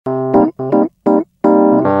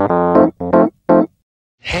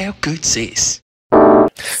good sis.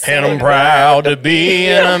 And I'm proud to be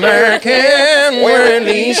an American, where at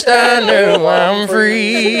least I know I'm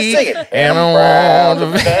free. Sing it. And I'm proud to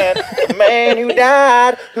be the man who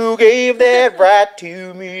died, who gave that right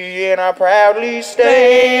to me, and I proudly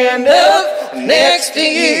stand up next to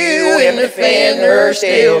you and defend her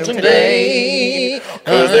still today.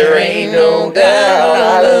 'Cause there ain't no doubt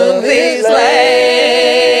I love this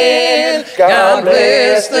land. God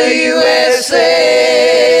bless the USA.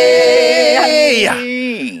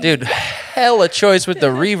 Dude, hella choice with the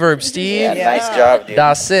reverb, Steve. Yeah, nice job, dude.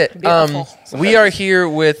 That's it. Beautiful. We are here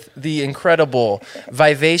with the incredible,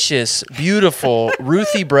 vivacious, beautiful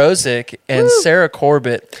Ruthie Brozick and Sarah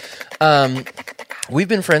Corbett. We've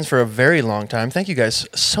been friends for a very long time. Thank you guys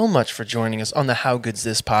so much for joining us on the How Good's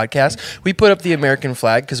This podcast. We put up the American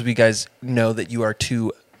flag because we guys know that you are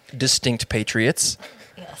two distinct patriots.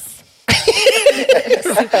 Yes.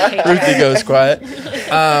 Ruthie goes quiet.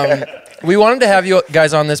 We wanted to have you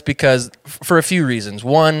guys on this because for a few reasons.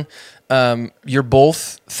 One, you're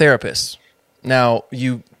both therapists. Now,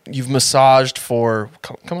 you've massaged for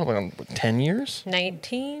coming up on 10 years?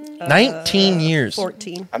 19? 19 years.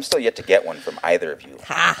 14. I'm still yet to get one from either of you.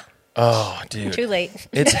 Ha! Oh, dude. Too late.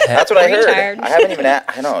 It's That's what I heard. Retired. I haven't even. I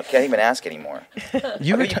can't even ask anymore.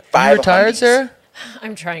 you, I need you 5 retired, Humvees. Sarah?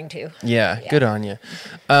 I'm trying to. Yeah, good on you.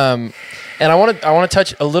 And I want to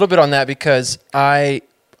touch a little bit on that because I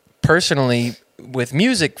personally, with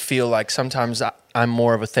music, feel like sometimes I'm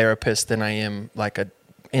more of a therapist than I am like a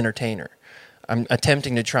entertainer. I'm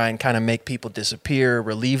attempting to try and kind of make people disappear,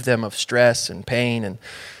 relieve them of stress and pain,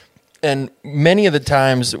 and many of the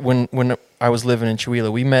times when I was living in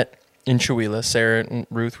Chewelah, we met in Chewelah. Sarah and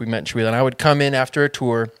Ruth, we met in Chewelah, and I would come in after a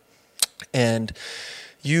tour, and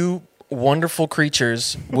you wonderful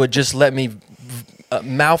creatures would just let me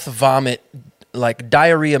mouth vomit like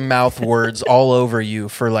diarrhea mouth words all over you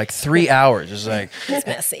for like 3 hours. It's like, It's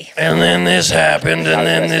messy. and then this happened, and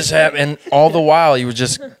then this happened, and all the while you were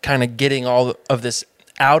just kind of getting all of this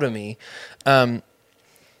out of me. 2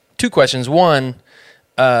 questions. One,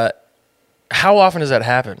 how often does that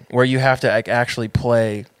happen where you have to like actually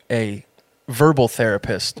play a verbal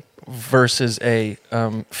therapist versus a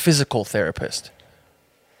physical therapist?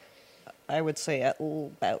 I would say at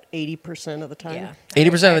about 80% of the time. Yeah.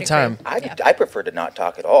 80% of the time. I prefer to not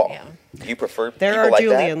talk at all. Yeah. Do you prefer There people are like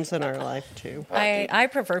Julians in our life too. I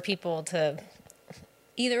prefer people to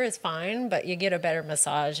either is fine, but you get a better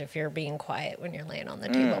massage if you're being quiet when you're laying on the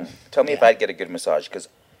table. Tell me if I'd get a good massage, because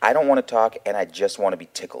I don't want to talk and I just want to be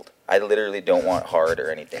tickled. I literally don't want hard or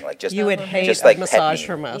anything. Like just You would hate just a like pet massage me.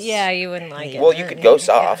 from us. Yeah, you wouldn't like it. Well, you could go Yeah.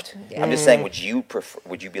 soft. Yeah. I'm just saying, would you prefer?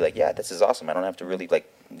 Would you be like, yeah, this is awesome. I don't have to really like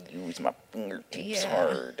use my fingertips Yeah.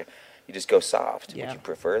 hard. You just go soft. Yeah. Would you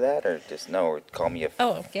prefer that, or just no, or call me a?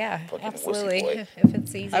 Oh, yeah, Fucking wussy absolutely. boy. If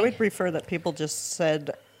it's easy. I would prefer that people just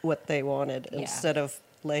said what they wanted instead of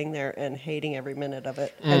laying there and hating every minute of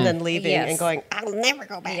it and then leaving Yes. and going, I'll never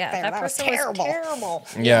go back Yeah, there. that That was person was terrible. terrible.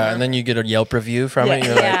 Yeah, and then you get a Yelp review from it.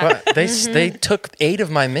 You're Yeah. like, what? They took 8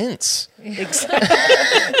 of my mints.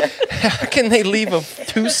 How can they leave a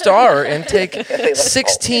 2-star and take left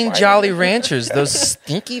 16 all Jolly Ranchers? Those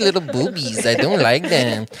stinky little boobies. I don't like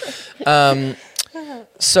them.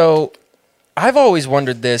 So I've always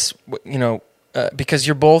wondered this, because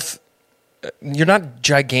you're both, you're not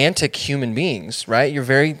gigantic human beings, right? You're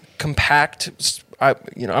very compact.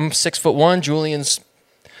 I'm 6'1". Julian's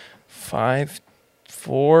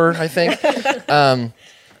 5'4", I think.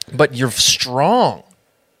 But you're strong,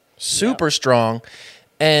 super strong.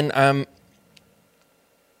 And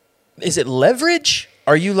is it leverage?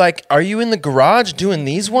 Are you in the garage doing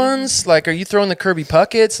these ones? Like, are you throwing the Kirby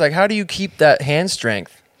Puckets? Like, how do you keep that hand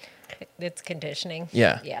strength? It's conditioning.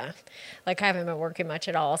 Yeah. Yeah. Like, I haven't been working much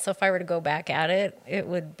at all. So if I were to go back at it, it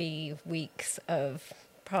would be weeks of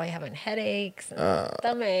probably having headaches and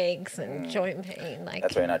thumb aches and joint pain. Like,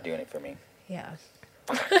 That's why you're not doing it for me. yeah.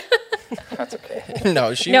 That's okay.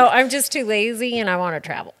 No, No, I'm just too lazy and I want to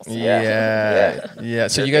travel. So. Yeah.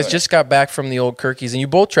 So You're you guys doing it. just got back from the old Kirkies, and you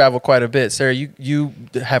both travel quite a bit. Sarah, you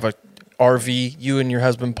have a RV. You and your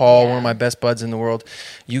husband Paul, one of my best buds in the world.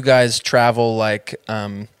 You guys travel like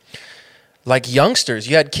youngsters.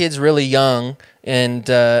 You had kids really young, and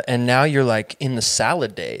now you're like in the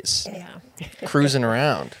salad days, Yeah. cruising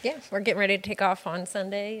around. Yeah. We're getting ready to take off on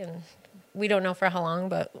Sunday, and we don't know for how long,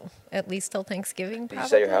 but at least till Thanksgiving. Did you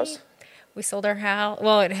sell your probably. house? We sold our house.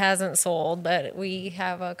 Well, it hasn't sold, but we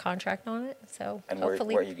have a contract on it. So And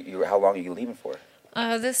hopefully, where how long are you leaving for?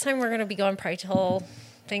 this time we're going to be gone probably till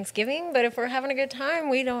Thanksgiving, but if we're having a good time,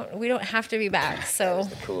 we don't have to be back. So That is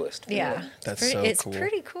the coolest. yeah, feeling. That's it's so cool.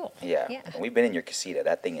 pretty cool. Yeah. Yeah. And we've been in your casita.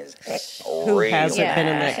 That thing is Who real. hasn't been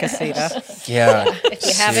in that Yeah. casita? Yeah. If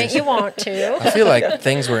you haven't, you want to. I feel like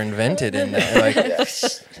things were invented in that. Like,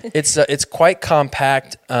 it's quite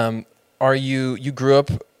compact. You grew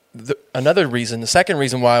up? The second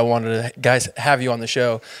reason why I wanted to guys have you on the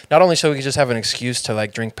show, not only so we could just have an excuse to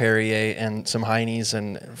like drink Perrier and some Heinies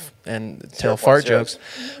and tell fart jokes,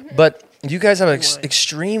 but you guys have an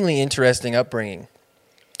extremely interesting upbringing.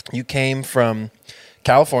 You came from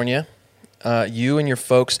California, you and your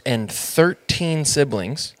folks, and 13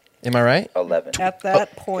 siblings. Am I right? 11. At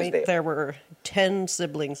that point, they- there were 10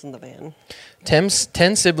 siblings in the van. 10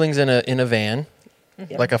 siblings in a van,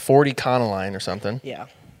 like a 40 Econoline or something. Yeah.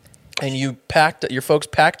 And your folks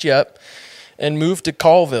packed you up and moved to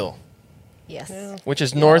Colville, Yes. Yeah. which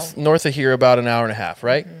is north of here about an hour and a half,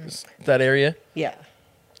 right? Is that area? Yeah.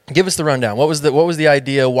 Give us the rundown. What was the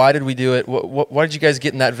idea? Why did we do it? Why did you guys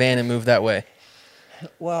get in that van and move that way?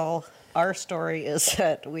 Well, our story is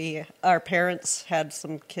that our parents had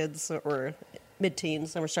some kids that were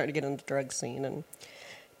mid-teens and were starting to get into the drug scene and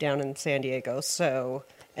down in San Diego. So,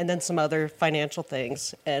 and then some other financial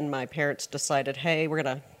things. And my parents decided, hey, we're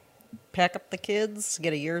going to pack up the kids,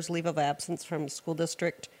 get a year's leave of absence from the school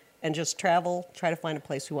district, and just travel, try to find a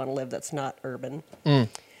place we want to live that's not urban.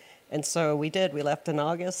 And so we did. We left in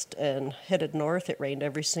August and headed north. It rained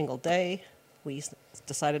every single day. We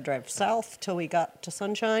decided to drive south till we got to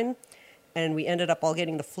Sunshine, and we ended up all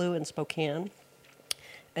getting the flu in Spokane.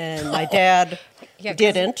 And my dad Yeah, 'cause-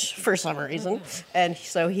 didn't for some reason, and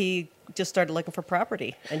so he just started looking for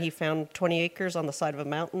property, and he found 20 acres on the side of a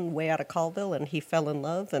mountain way out of Colville, and he fell in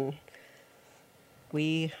love, and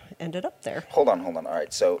we ended up there. Hold on. All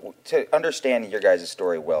right. So to understand your guys'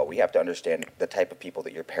 story well, we have to understand the type of people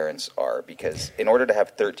that your parents are, because in order to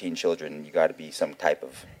have 13 children, you got to be some type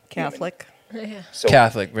of human. Catholic. Yeah. So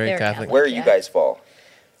Catholic, very They're Catholic. where you Yeah. guys fall?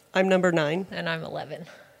 I'm number 9. And I'm 11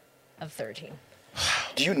 of 13.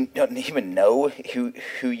 Do you even know who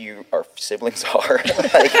your siblings are?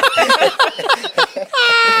 Like,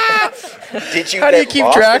 did you? How do you get keep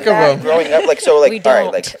lost track in of that them? growing up? Like so, like We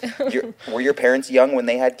all right, don't. like were your parents young when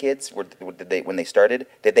they had kids? When they started?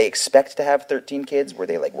 Did they expect to have 13 kids? Were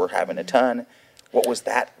they like, we're having a ton? What was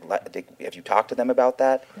that like? Have you talked to them about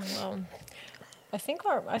that? I think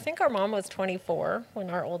our mom was 24 when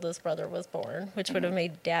our oldest brother was born, which would have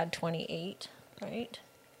made Dad 28, right?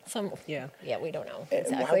 Yeah. Yeah, we don't know And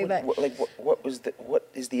exactly, but what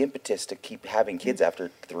is the impetus to keep having kids after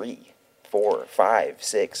 3, 4, 5,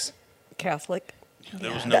 6? Catholic.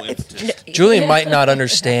 There was no impetus. Julian might not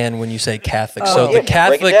understand when you say Catholic. So Yeah, the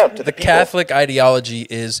Catholic, break it down to the the people. Catholic ideology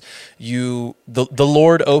is the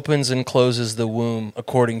Lord opens and closes the womb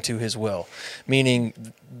according to His will, meaning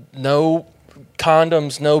no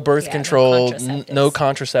condoms, no birth Yeah, no control, contraceptives. no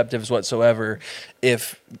contraceptives whatsoever.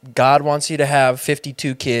 If God wants you to have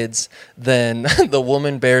 52 kids, then the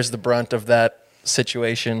woman bears the brunt of that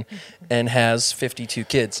situation and has 52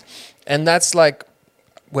 kids. And that's like,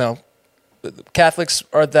 well, Catholics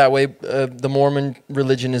are that way. The Mormon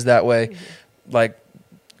religion is that way. Like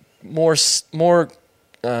more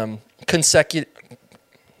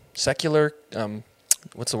secular.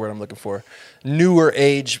 What's the word I'm looking for? Newer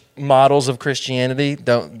age models of Christianity.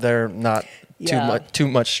 They're not Yeah. too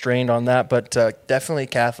much strained on that, but definitely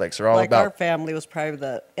Catholics are all Like our about. family was probably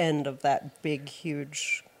the end of that big,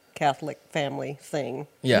 huge Catholic family thing.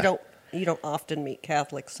 Yeah. You don't often meet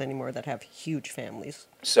Catholics anymore that have huge families.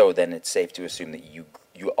 So then it's safe to assume that you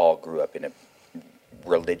all grew up in a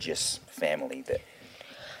religious family that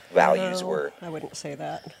values No, were. I wouldn't say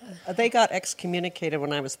that. They got excommunicated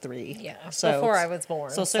when I was 3. Yeah, so before I was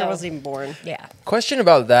born, So Sarah so- wasn't even born. yeah. Question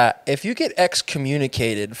about that. If you get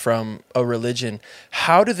excommunicated from a religion,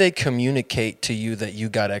 how do they communicate to you that you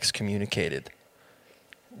got excommunicated?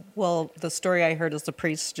 Well, the story I heard is the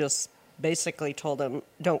priest just basically told him,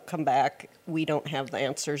 "Don't come back. We don't have the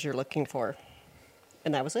answers you're looking for,"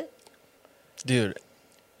 and that was it. Dude,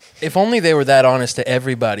 if only they were that honest to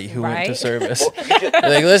everybody who went to Right? service.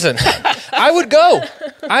 Like, listen, I would go.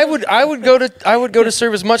 I would go to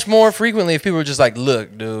service much more frequently if people were just like,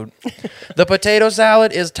 "Look, dude, the potato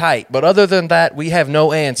salad is tight, but other than that, we have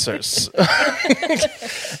no answers."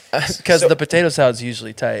 Because the potato salad's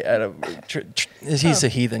usually tight. He's a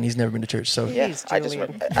heathen. He's never been to church, so Yeah, Jeez, I just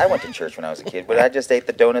Julian. I went to church when I was a kid, but I just ate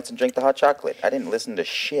the donuts and drank the hot chocolate. I didn't listen to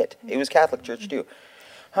shit. It was Catholic church too.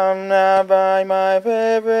 I'm not by my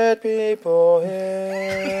favorite people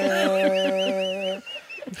here.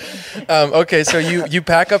 Okay, so you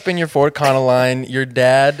pack up in your Ford Econoline. Your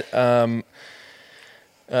dad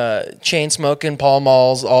chain smoking Pall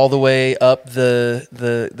Malls all the way up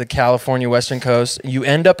the California Western Coast. You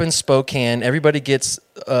end up in Spokane. Everybody gets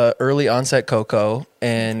early onset cocoa,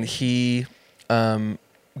 and he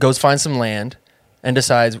goes find some land and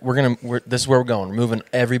decides this is where we're going. We're moving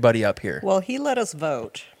everybody up here. Well, he let us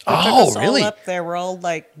vote. He Oh, took us really? all up there. We're all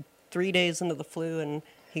like 3 days into the flu, and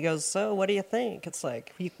he goes, "So, what do you think?" It's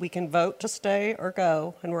like we can vote to stay or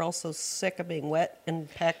go, and we're all so sick of being wet and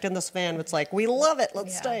packed in this van. It's like we love it.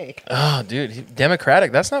 Let's stay. Oh, dude,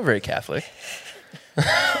 Democratic. That's not very Catholic.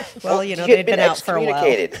 Well, you know, He had they'd been out for a while.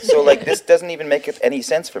 excommunicated. So like this doesn't even make any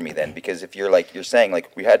sense for me then, because if you're saying like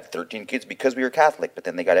we had 13 kids because we were Catholic, but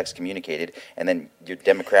then they got excommunicated, and then you're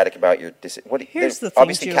democratic about your what? Here's the they're thing,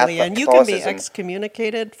 obviously Julian. You can be Catholicism-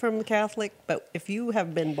 excommunicated from the Catholic, but if you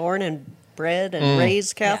have been born and bred and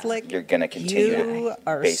raised Catholic, You're gonna continue to You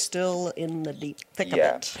are base- still in the deep thick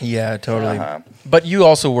Yeah. of it. Yeah, totally. Uh-huh. But you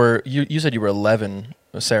also were. You said you were 11,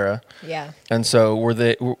 Sarah, Yeah. and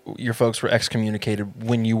so your folks were excommunicated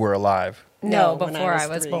when you were alive. No, when before I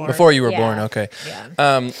was was 3. born. Before you were Yeah. born, okay.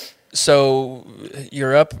 Yeah. So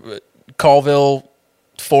you're up Colville,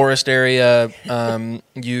 Forest area.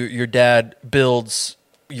 Your dad builds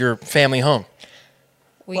your family home.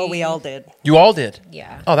 Well, we all did. You all did.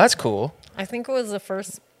 Yeah. Oh, that's cool. I think it was the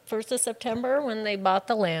first of September when they bought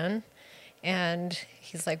the land, and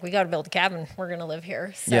he's like, "We got to build a cabin. We're gonna live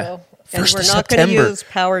here." So Yeah. And First we're of not going to September. use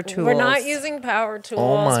power tools. we're not using power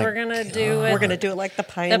tools. my We're gonna do it. We're going to do it like the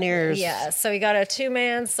pioneers. Yeah, so we got a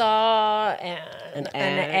 2-man saw and An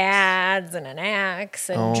adze and an axe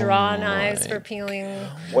and draw knives for peeling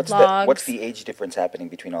What's logs. what's the age difference happening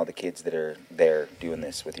between all the kids that are there doing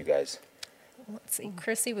this with you guys? Let's see.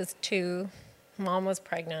 Chrissy was 2. Mom was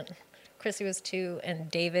pregnant. Chrissy was 2,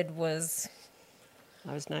 and David was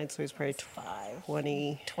I was 9, so he was probably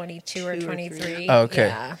 20. 22 or 2 or 23. Oh, okay.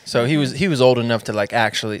 Yeah. So he was old enough to like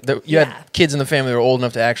actually. You Yeah. had kids in the family that were old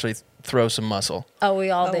enough to actually throw some muscle. Oh, we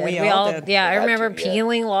all Oh, did. we We all all did. Yeah, I We had remember to, yeah.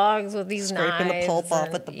 peeling logs with these Scraping knives. the pulp off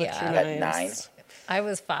and- with the butcher yeah. knife. At 9? Nice. I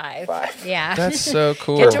was 5. 5. Yeah. That's so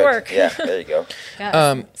cool. Get to Perfect. work. Yeah, there you go.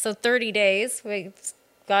 Yeah. So 30 days, we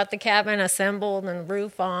got the cabin assembled and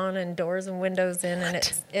roof on and doors and windows in, and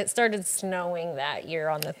it started snowing that year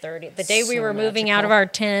on the 30th. The day we So were moving out of magical. our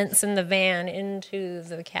tents in the van into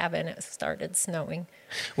the cabin, it started snowing.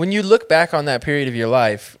 When you look back on that period of your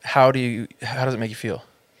life, how does it make you feel?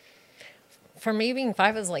 For me, being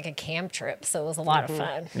 5 was like a camp trip, so it was a lot of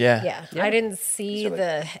fun. Yeah. I didn't see These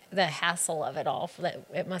are the hassle of it all that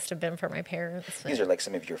it must have been for my parents. These are like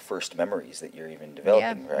some of your first memories that you're even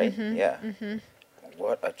developing, right? Mm-hmm. Yeah.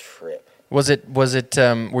 What a trip. Was it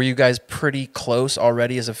were you guys pretty close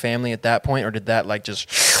already as a family at that point, or did that like just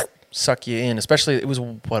suck you in? Especially it was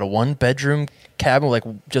what, a 1-bedroom cabin, like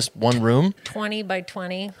just one room? 20 by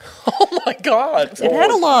 20. Oh my god. It had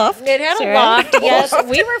a loft. It had Sarah. a loft. Yes,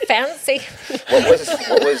 we were fancy.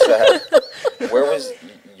 Where was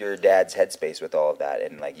your dad's headspace with all of that?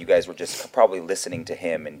 And like you guys were just probably listening to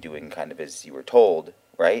him and doing kind of as you were told,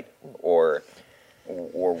 right? Or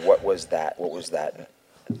what was that? What was that?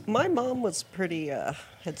 My mom was pretty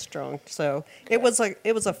headstrong, so it was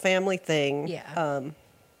a family thing. Yeah.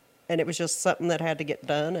 And it was just something that had to get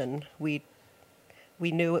done, and we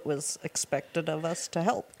knew it was expected of us to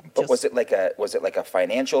help. But was it like a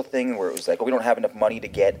financial thing where it was like, oh, we don't have enough money to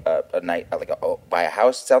get buy a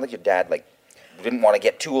house? It sounded like your dad like didn't want to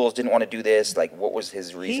get tools, didn't want to do this. Like, what was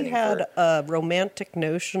his He reasoning had for? a romantic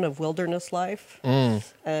notion of wilderness life,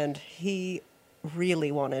 and he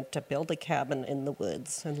really wanted to build a cabin in the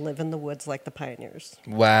woods and live in the woods like the pioneers.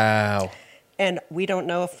 Wow. And we don't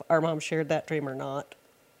know if our mom shared that dream or not,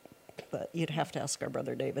 but you'd have to ask our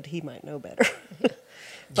brother David. He might know better.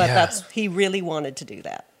 But Yeah. he really wanted to do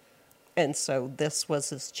that. And so this was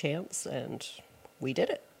his chance, and we did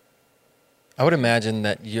it. I would imagine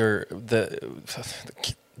that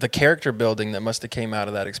the character building that must have came out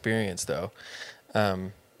of that experience, though.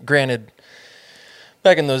 Granted,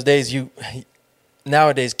 back in those days,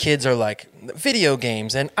 nowadays kids are like video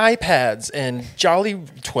games and iPads and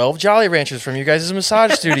 12 Jolly Ranchers from you guys'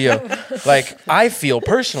 massage studio. Like, I feel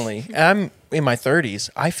personally, I'm in my 30s,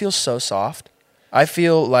 I feel so soft. I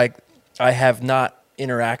feel like I have not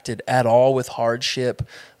interacted at all with hardship.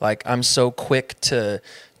 Like, I'm so quick to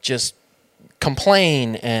just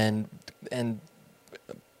complain and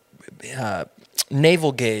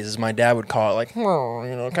navel gaze, as my dad would call it, like,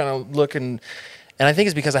 kind of looking. And I think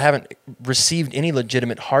it's because I haven't received any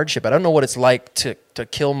legitimate hardship. I don't know what it's like to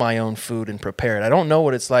kill my own food and prepare it. I don't know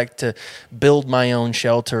what it's like to build my own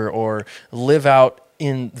shelter or live out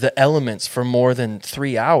in the elements for more than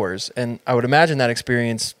 3 hours. And I would imagine that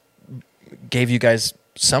experience gave you guys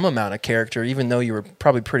some amount of character, even though you were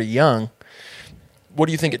probably pretty young. What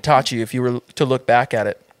do you think it taught you if you were to look back at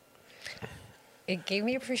it? It gave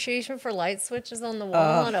me appreciation for light switches on the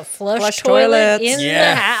wall and a flush toilets. toilet in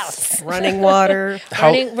Yeah. the house. Running water.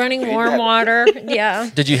 Running warm water. Yeah.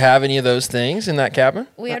 Did you have any of those things in that cabin?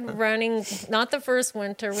 We had running, not the first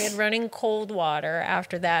winter, we had running cold water.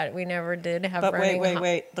 After that, we never did have But running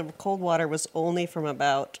wait. The cold water was only from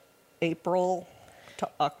about April to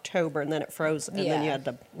October, and then it froze, and then you had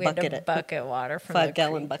to we had bucket to it. bucket water from the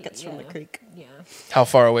 5-gallon creek. buckets from the creek. Yeah. How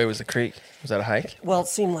far away was the creek? Was that a hike? Well, it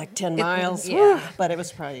seemed like 10 miles, yeah. but it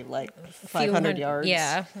was probably like Few 500 yards.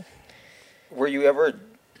 Yeah. Were you ever?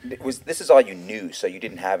 This is all you knew, so you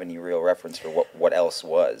didn't have any real reference for what else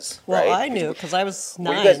was. Well, right? I knew because I was Were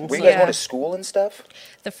 9. you guys, were you guys Yeah. going to school and stuff?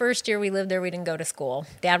 The first year we lived there, we didn't go to school.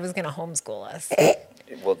 Dad was going to homeschool us.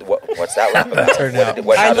 Well, what's that like about? turned What out. did-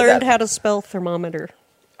 what- I how did learned that- how to spell thermometer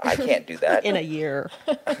I can't do that. in a year.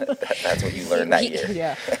 That's what you learned that year.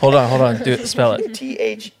 Yeah. Hold on. Do it. Spell it.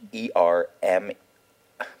 THERM.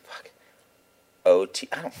 Fuck. OT.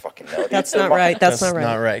 I don't fucking know. dude. That's not right. That's not right.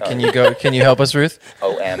 Not right. Can you go? Can you help us, Ruth?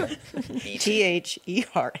 OMET.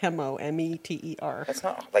 THERMOMETER. That's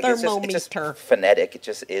not like it's just Thermometer. phonetic. It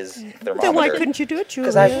just is thermometer. Then why couldn't you do it,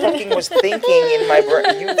 Because I Julia? fucking was thinking in my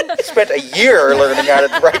brain. You spent a year learning how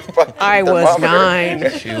to write fucking I was thermometer.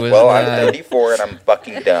 9. She was. Well, I'm nine. 34 and I'm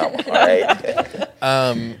fucking dumb. All right.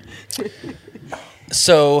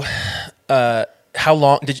 So, how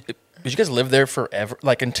long did you guys live there forever?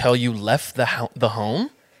 Like until you left the home,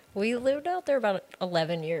 We lived out there about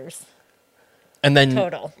 11 years and then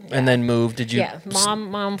total. and then moved. Did you? Yeah,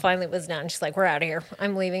 mom finally was done. She's like, "We're out of here.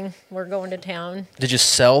 I'm leaving. We're going to town." Did you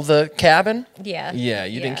sell the cabin? Yeah. Yeah,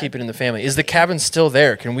 you didn't keep it in the family. Is the cabin still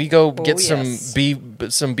there? Can we go get yes.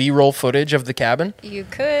 some B-roll footage of the cabin? You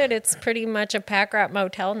could. It's pretty much a pack rat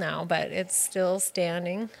motel now, but it's still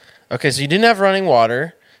standing. Okay, so you didn't have running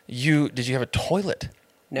water. Did you have a toilet?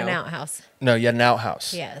 An No. outhouse. No, you had an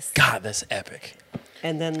outhouse. Yes. God, that's epic.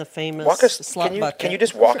 And then the famous Walk us. slot bucket. Can you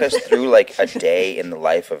just walk us through like a day in the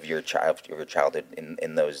life of your childhood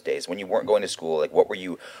in those days when you weren't going to school? Like, what were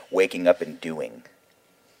you waking up and doing?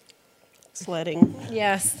 sledding?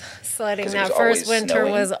 Yes, sledding. 'Cause it was That first always winter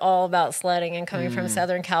snowing? was all about sledding, and coming from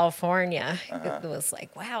Southern California, it was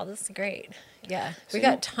like, wow, this is great. Yeah, we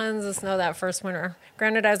got tons of snow that first winter.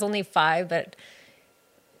 Granted, I was only 5, but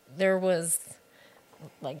there was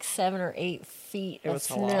like 7 or 8 feet of was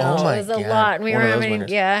a snow. lot. Oh my it was a God. lot. And we One were of those having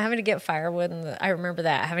winters. having to get firewood. And I remember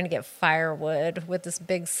that, having to get firewood with this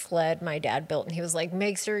big sled my dad built. And he was like,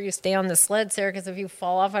 make sure you stay on the sled, Sarah, because if you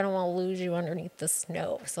fall off, I don't want to lose you underneath the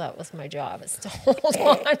snow. So that was my job, is to hold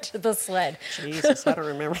on to the sled. Jesus, I don't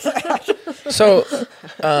remember that. So,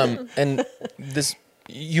 and this,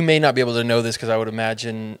 you may not be able to know this because I would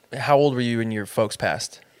imagine, how old were you when your folks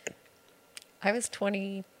passed? I was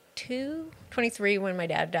 22, 23 when my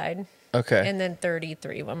dad died. Okay. And then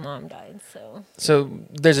 33 when mom died. So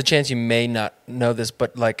there's a chance you may not know this,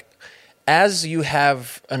 but like, as you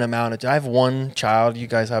have an amount of, I have one child. You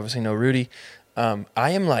guys obviously know Rudy. I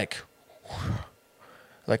am like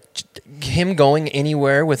him going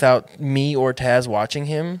anywhere without me or Taz watching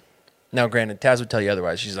him. Now, granted, Taz would tell you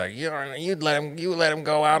otherwise. She's like, you let him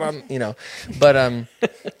go out on, but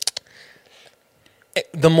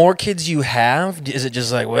the more kids you have, is it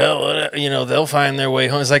just like, well, they'll find their way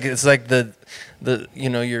home? It's like the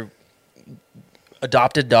your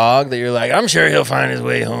adopted dog that you're like, I'm sure he'll find his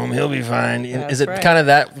way home. He'll be fine. That's Is it right. kind of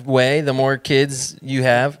that way? The more kids you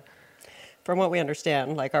have, From what we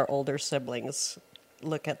understand, like our older siblings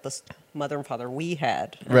look at the mother and father we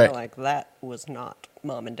had, and Right. they're like, that was not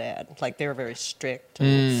mom and dad. Like they were very strict.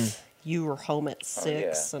 And you were home at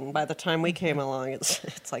 6, and by the time we came along,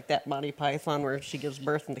 it's like that Monty Python where she gives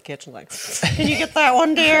birth in the kitchen. Like, can you get that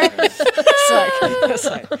one, dear? it's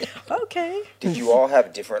like, okay. Did you all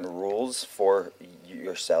have different rules for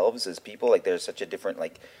yourselves as people? Like, there's such a different,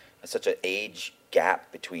 such an age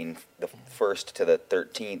gap between the 1st to the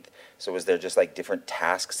 13th. So was there just like different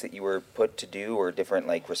tasks that you were put to do, or different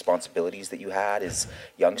like responsibilities that you had as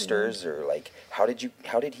youngsters, or like how did your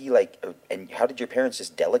parents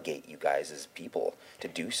just delegate you guys as people to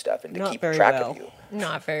do stuff and to Not keep very track well. of you?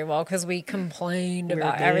 Not very well, because we complained We're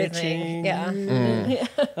about everything. bitching.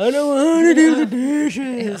 Yeah. I don't want to do the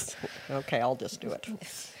dishes. Okay, I'll just do it.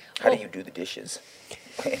 How do you do the dishes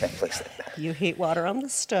in a place like that? You heat water on the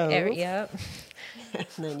stove, Yep. and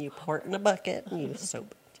then you pour it in a bucket, and you soap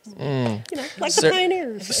it. Like Sarah- the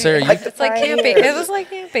pioneers. Sarah, It's like camping. It was like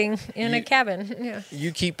camping in a cabin. Yeah.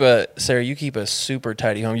 you keep a super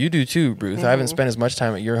tidy home. You do too, Ruth. I haven't spent as much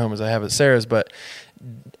time at your home as I have at Sarah's, but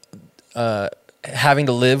having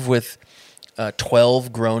to live with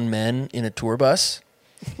 12 grown men in a tour bus.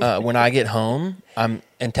 When I get home, and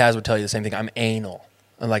Taz would tell you the same thing, I'm anal.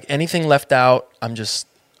 And like anything left out, I'm just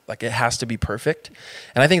like, it has to be perfect.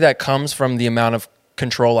 And I think that comes from the amount of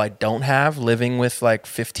control I don't have living with like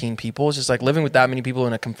 15 people. It's just like living with that many people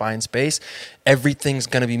in a confined space. Everything's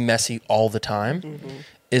going to be messy all the time. Mm-hmm.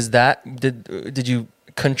 Is that, did you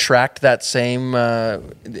contract that same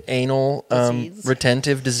anal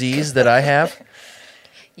retentive disease that I have?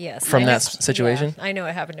 Yes. From that situation? Yeah, I know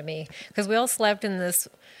it happened to me because we all slept in this,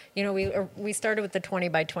 you know, we started with the 20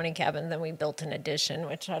 by 20 cabin, then we built an addition,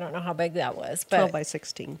 which I don't know how big that was, but 12 by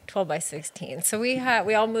 16. 12 by 16. So we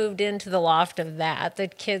all moved into the loft of that, the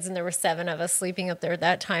kids, and there were 7 of us sleeping up there at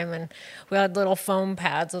that time, and we had little foam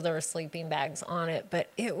pads with our sleeping bags on it, but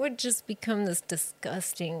it would just become this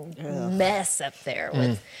disgusting mess up there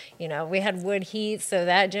with, you know, we had wood heat, so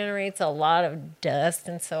that generates a lot of dust,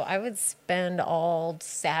 and so I would spend all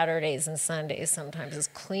Saturdays and Sundays sometimes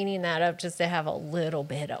just cleaning that up just to have a little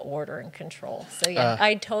bit of order and control. So yeah,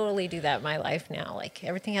 I totally do that in my life now. Like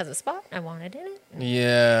everything has a spot. I want it in it.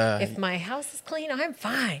 Yeah. If my house is clean, I'm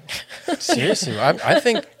fine. Seriously, I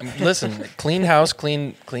think. Listen, clean house,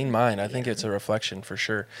 clean mind. I think it's a reflection for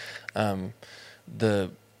sure. Granted,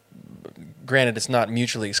 it's not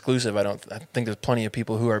mutually exclusive. I think there's plenty of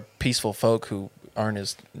people who are peaceful folk who aren't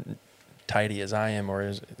as tidy as I am or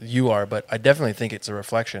as you are, but I definitely think it's a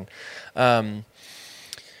reflection.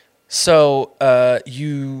 So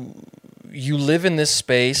you live in this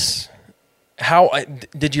space. How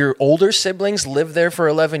did your older siblings live there for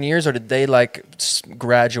 11 years, or did they like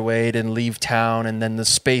graduate and leave town, and then the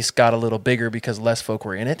space got a little bigger because less folk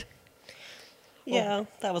were in it? Yeah,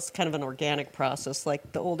 that was kind of an organic process.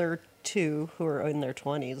 Like the older 2 who were in their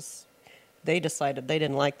 20s, they decided they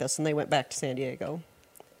didn't like this, and they went back to San Diego.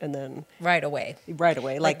 And then right away,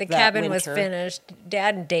 like the that cabin winter was finished.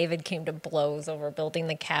 Dad and David came to blows over building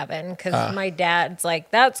the cabin because my dad's like,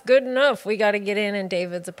 that's good enough. We got to get in. And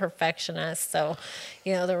David's a perfectionist. So,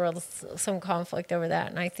 you know, there was some conflict over that.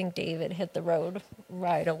 And I think David hit the road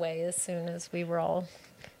right away as soon as we were all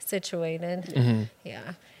situated. Mm-hmm.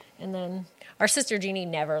 Yeah. And then our sister Jeannie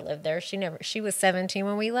never lived there. She was 17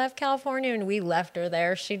 when we left California, and we left her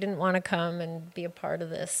there. She didn't want to come and be a part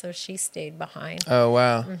of this, so she stayed behind. Oh,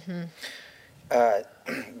 wow. Mm-hmm. I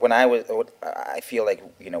feel like,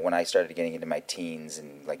 you know, when I started getting into my teens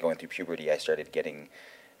and like going through puberty, I started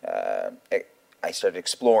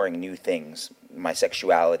exploring new things, my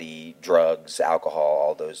sexuality, drugs,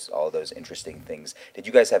 alcohol, all those interesting things. Did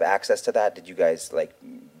you guys have access to that? Did you guys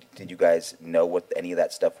know what any of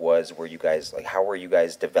that stuff was? Were you guys like, how were you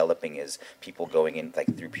guys developing as people going in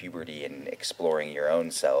like through puberty and exploring your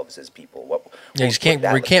own selves as people? You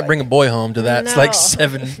can't bring a boy home to that. No. It's like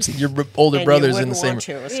 7 your older and brothers you in the same. Want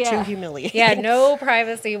to. It's too humiliating. Yeah, no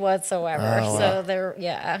privacy whatsoever. Oh, wow. So there,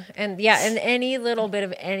 and any little bit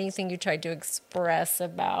of anything you tried to express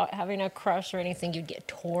about having a crush or anything, you'd get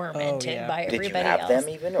tormented by everybody else. Did you have them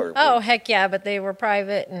even? Or heck yeah, but they were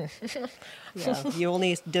private and. Yeah, you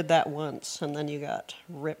only did that once, and then you got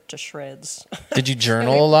ripped to shreds. Did you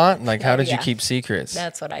journal a lot? Like, how did you keep secrets?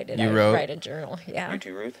 That's what I did. You I wrote? Write a journal. Yeah. You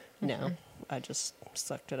too, Ruth? No, I just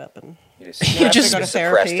sucked it up and You just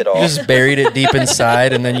suppressed it all. You just buried it deep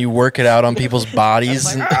inside, and then you work it out on people's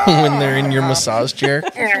bodies when they're in your massage chair.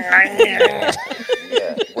 Yeah.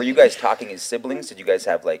 Were you guys talking as siblings? Did you guys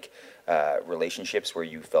have like relationships where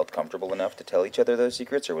you felt comfortable enough to tell each other those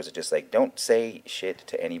secrets, or was it just like, don't say shit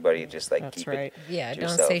to anybody, just like keep it to don't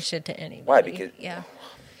yourself? Say shit to anybody. Why? Because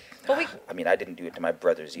but I mean, I didn't do it to my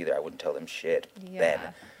brothers either. I wouldn't tell them shit then.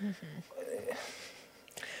 Mm-hmm.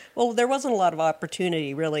 Well, there wasn't a lot of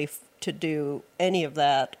opportunity really to do any of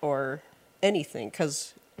that or anything,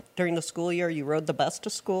 because during the school year you rode the bus to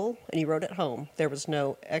school and you rode at home. There was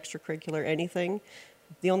no extracurricular anything.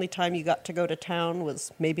 The only time you got to go to town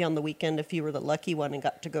was maybe on the weekend if you were the lucky one and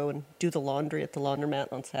got to go and do the laundry at the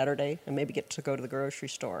laundromat on Saturday and maybe get to go to the grocery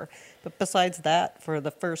store. But besides that, for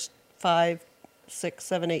the first 5, 6,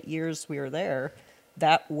 7, 8 years we were there,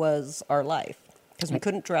 that was our life. Because we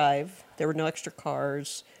couldn't drive. There were no extra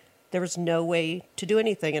cars. There was no way to do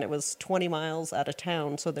anything, and it was 20 miles out of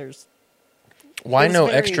town, so there's... Why no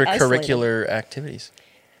extracurricular activities?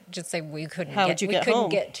 Just say we couldn't. How would you get home?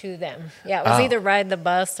 Get to them. Yeah, it was either ride the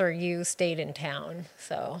bus or you stayed in town.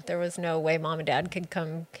 So there was no way Mom and Dad could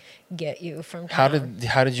come get you from town.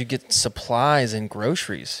 How did you get supplies and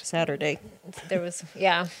groceries? Saturday. There was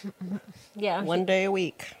 1 day a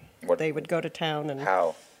week. They would go to town and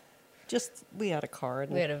how? Just we had a car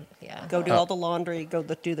and we had go do all the laundry,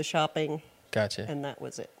 do the shopping. Gotcha. And that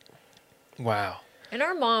was it. Wow. And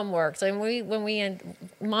our mom worked. And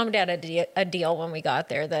Mom and Dad had a deal when we got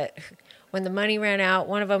there that when the money ran out,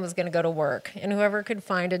 one of them was going to go to work. And whoever could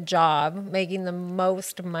find a job making the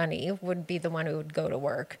most money would be the one who would go to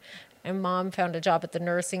work. And Mom found a job at the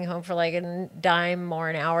nursing home for like a dime more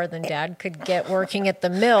an hour than Dad could get working at the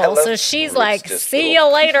mill. So she's like, see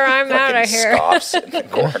you later, I'm out of here. Scoffs in the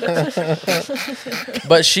corner.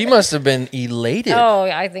 But she must have been elated. Oh,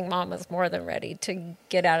 I think Mom was more than ready to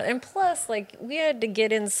get out. And plus, like, we had to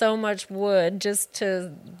get in so much wood just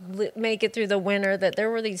to make it through the winter that there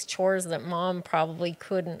were these chores that Mom probably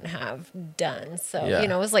couldn't have done. So, Yeah. you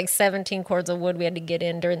know, it was like 17 cords of wood we had to get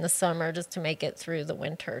in during the summer just to make it through the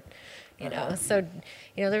winter. You know, so,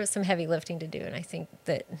 you know, there was some heavy lifting to do, and I think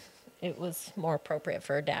that it was more appropriate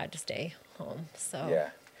for her dad to stay home. So, Yeah.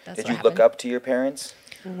 that's Did what you happened. look up to your parents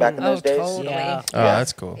back in those days? Totally. Yeah. Oh,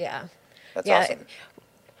 that's cool. Yeah. That's Yeah. awesome.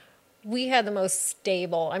 We had the most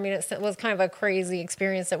stable. I mean, it was kind of a crazy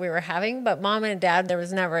experience that we were having, but Mom and Dad, there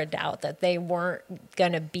was never a doubt that they weren't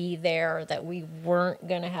going to be there, that we weren't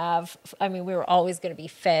going to have. I mean, we were always going to be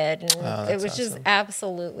fed, and it was that's just awesome.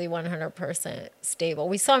 absolutely 100% stable.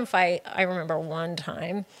 We saw them fight. I remember one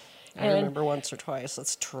time. I remember once or twice.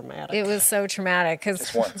 It's traumatic. It was so traumatic because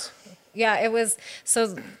Just once. yeah, it was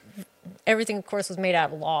so. Everything, of course, was made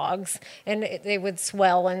out of logs, and they would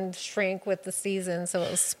swell and shrink with the season. So it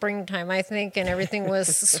was springtime, I think, and everything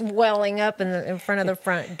was swelling up in front of the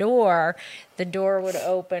front door. The door would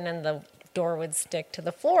open, and the door would stick to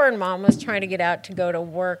the floor. And Mom was trying to get out to go to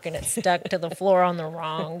work, and it stuck to the floor on the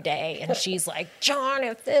wrong day. And she's like, "John,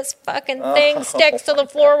 if this fucking thing sticks to the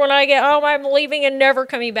floor when I get home, I'm leaving and never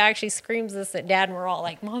coming back." She screams this at Dad, and we're all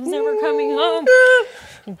like, "Mom's never coming home."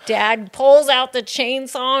 Dad pulls out the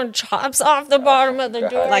chainsaw and chops off the bottom of the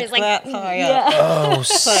door. Like He's that high up. yeah. Oh,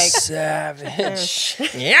 savage.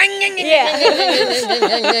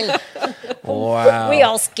 Yeah. Wow. We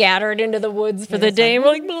all scattered into the woods for the day. And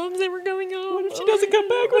we're like, "Mom's never going home. If she doesn't come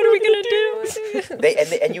back, what are we going to do?"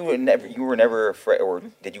 And you were never afraid, or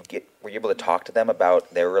were you able to talk to them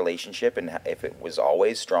about their relationship and if it was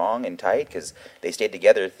always strong and tight? Because they stayed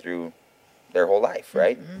together through their whole life,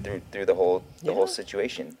 right? Through the whole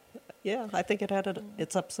situation. Yeah, I think it had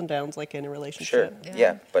its ups and downs like any Sure. relationship.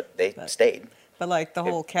 Yeah, but they stayed. But like the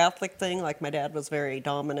whole Catholic thing, like my dad was very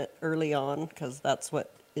dominant early on because that's what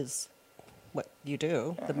you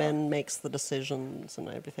do. The men makes the decisions and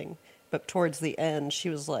everything. But towards the end, she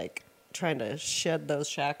was like trying to shed those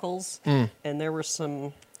shackles, and there were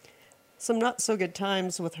some not so good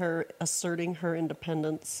times with her asserting her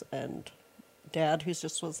independence, and Dad, who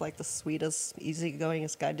just was like the sweetest,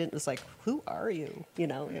 easygoingest guy, was like, "Who are you?" You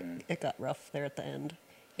know, it got rough there at the end.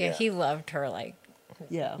 Yeah, he loved her like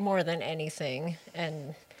Yeah. more than anything.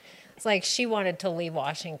 And it's like she wanted to leave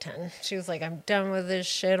Washington. She was like, "I'm done with this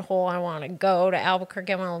shithole. I want to go to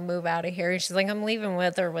Albuquerque. I want to move out of here." And she's like, "I'm leaving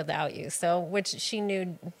with or without you." So, which she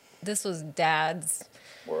knew this was Dad's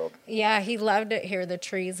World. Yeah, he loved it here, the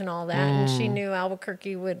trees and all that, and she knew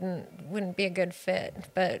Albuquerque wouldn't be a good fit.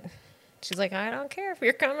 But she's like, "I don't care if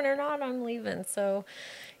you're coming or not, I'm leaving." So,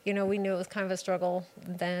 you know, we knew it was kind of a struggle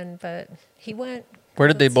then, but he went. Where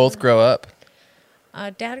did they both grow up?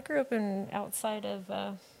 Dad grew up outside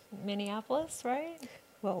of Minneapolis, right?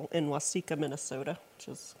 Well, in Waseca, Minnesota, which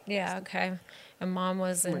is Yeah, okay. And Mom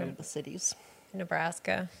was one in of the cities.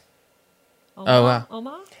 Nebraska. Oh, wow.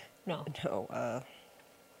 Omaha? No. No,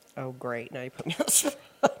 oh, great. Now you put me on the spot.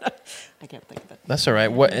 I can't think of it. That's all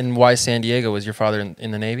right. What and why San Diego? Was your father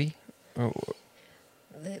in the Navy? Oh,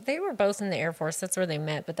 They were both in the Air Force. That's where they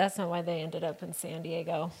met, but that's not why they ended up in San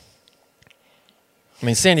Diego. I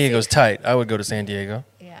mean, San Diego's tight. I would go to San Diego.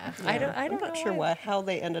 Yeah. Yeah, I don't I'm know not sure why. how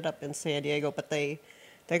they ended up in San Diego, but they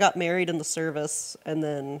got married in the service and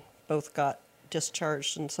then both got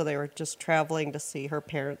discharged, and so they were just traveling to see her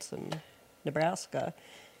parents in Nebraska.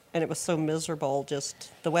 And it was so miserable,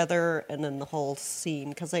 just the weather and then the whole scene,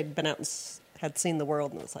 because they'd been out and had seen the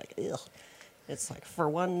world, and it was like, ugh. It's like, for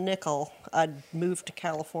one nickel, I'd move to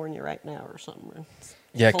California right now or something.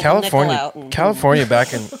 Yeah, Pull the nickel California. out and- California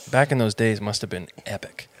back in those days must have been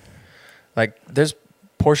epic. Like, there's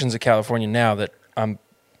portions of California now that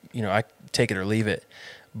I take it or leave it.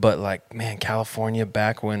 But like, man, California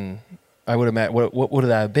back when I would imagine, what would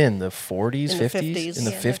that have been? The 40s, In the 50s? 50s. In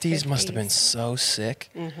the Yeah, the 50s must have been 50s. so sick.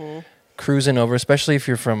 Cruising over, especially if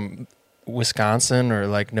you're from Wisconsin or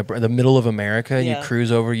like the middle of America. Yeah. You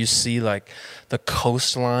cruise over, you see like the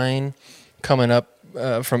coastline coming up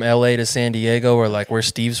from LA to San Diego, or like where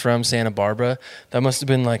Steve's from, Santa Barbara. That must have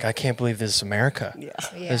been like, I can't believe this is America. Yeah.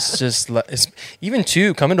 Yeah. It's just it's even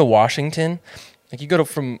too coming to Washington. Like you go to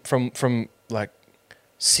from like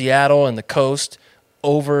Seattle and the coast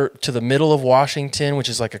over to the middle of Washington, which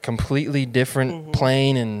is like a completely different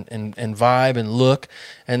plane and vibe and look.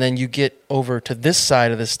 And then you get over to this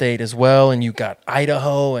side of the state as well, and you got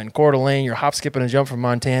Idaho and Coeur d'Alene. You're hop, skip, and a jump from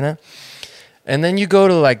Montana. And then you go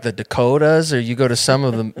to like the Dakotas, or you go to some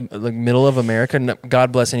of the like middle of America.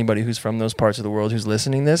 God bless anybody who's from those parts of the world who's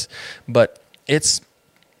listening to this, but it's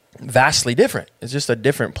vastly different. It's just a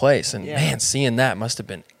different place. And man, seeing that must have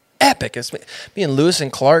been epic. It's being Lewis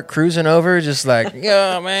and Clark cruising over, just like,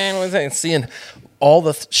 oh man, what's that? Seeing all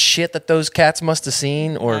the shit that those cats must have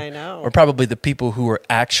seen, or I know. or probably the people who were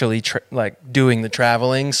actually like doing the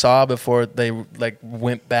traveling saw before they like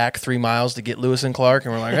went back 3 miles to get Lewis and Clark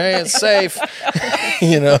and were like, hey, it's safe.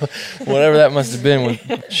 You know, whatever that must have been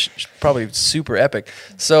was probably super epic.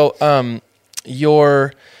 So,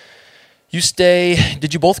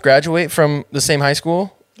 did you both graduate from the same high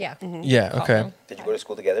school? Yeah. Yeah. Okay. Did you go to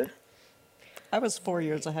school together? I was 4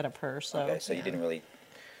 years ahead of her, so Okay, so you didn't really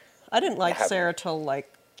I didn't like Have- Sarah till like,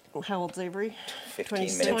 how old's Avery? 15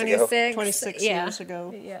 26. minutes ago. 26 yeah. years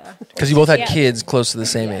ago. Yeah. Because you both had Yeah. kids close to the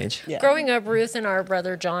same age. Yeah. Growing up, Ruth and our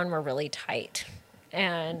brother John were really tight.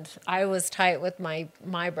 And I was tight with my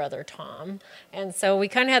brother Tom. And so we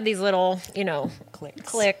kind of had these little,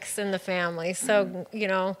 cliques in the family. So,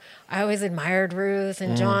 I always admired Ruth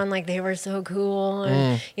and John, like they were so cool.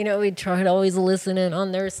 And, we'd try to always listen in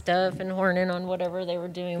on their stuff and horn in on whatever they were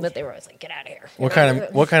doing. But they were always like, get out of here. What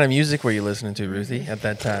kind of music were you listening to, Ruthie, at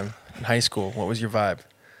that time in high school? What was your vibe?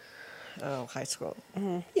 Oh, high school.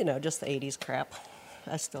 Just the 80s crap.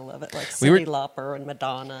 I still love it. Like We were- Cyndi Lauper and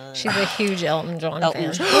Madonna. And She's a huge Elton John Elton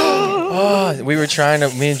fan. John. Oh, we were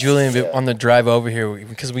me and Julian on the drive over here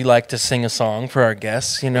because we like to sing a song for our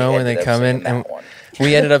guests, when they ended up come in. singing that And one.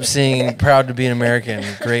 we ended up singing "Proud to Be an American."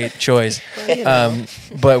 Great choice.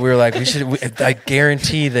 But we were like, I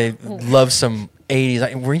guarantee they love some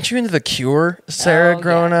 80s. Weren't you into The Cure, Sarah, Oh,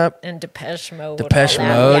 growing yeah. up? And Depeche Mode. Depeche all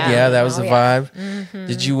that. Mode, yeah, that was Oh, the yeah. vibe.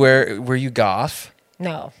 Did you were you goth?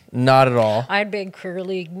 No. Not at all. I had big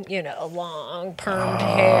curly, long permed Big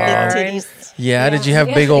hair. and- titties. Yeah, did you have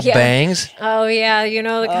big old Yeah. bangs? Oh yeah,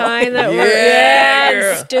 the kind that were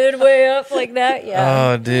Yeah. stood way up like that.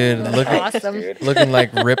 Yeah. Oh, dude, Awesome. looking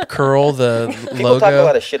like Rip Curl, the People talk a lot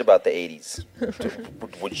logo. of shit about the 80s.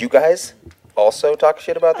 Would you guys also talk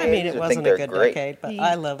shit about the I 80s? mean, it or wasn't think a they're good great? decade, but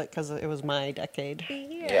I love it because it was my decade.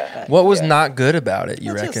 Yeah. What was Yeah. not good about it,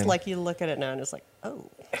 you It's reckon? just like you look at it now and it's like, oh.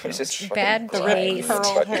 It's just Bad fucking taste.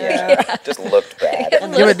 Curl Yeah. hair. Just looked bad. It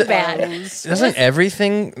looked but- bad. Doesn't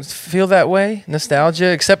everything feel that way?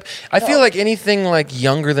 Nostalgia? Except I feel like anything like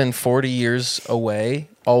younger than 40 years away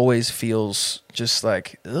always feels just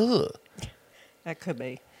like, ugh. That could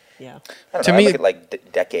be. Yeah. I don't To know, me- I look at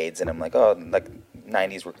like decades and I'm like, oh, like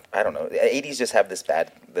 90s were, I don't know. 80s just have this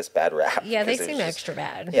bad rap. Yeah, they 'cause it seem was just- extra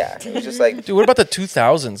bad. Yeah, it was just like, Dude, what about the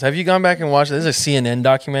 2000s? Have you gone back and watched? There's a CNN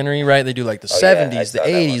documentary, right? They do like the Oh, yeah, 70s, I the saw that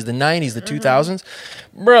 80s, one. the 90s, the 2000s.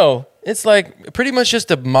 Bro, it's like pretty much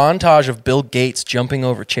just a montage of Bill Gates jumping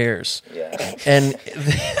over chairs. yeah. And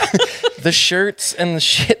the shirts and the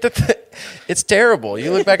shit it's terrible.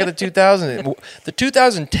 You look back at the 2000s, the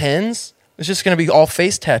 2010s. It's just going to be all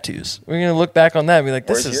face tattoos. We're going to look back on that and be like,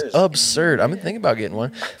 this Where's is yours? absurd. I've been thinking about getting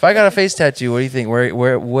one. If I got a face tattoo, what do you think?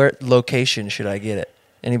 Where location should I get it?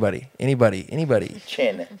 Anybody?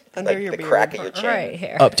 Chin. Under like your the beard. crack of your chin. Right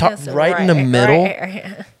here. Up top, Yes, right in the middle? Right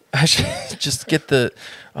here. I should just get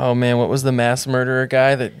oh man, what was the mass murderer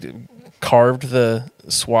guy that carved the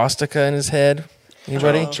swastika in his head?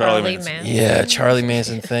 Anybody? Charlie Manson. Yeah, Charlie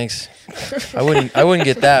Manson, thanks. I wouldn't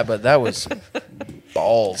get that, but that was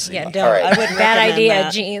balls. Yeah, don't. All right. I wouldn't Bad recommend idea,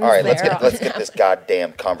 that. jeans. All right, let's there. get this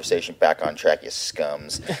goddamn conversation back on track, you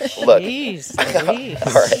scums. Look, Jeez.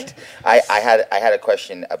 all right. I had a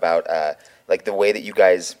question about like the way that you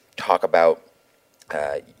guys talk about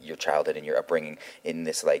your childhood and your upbringing in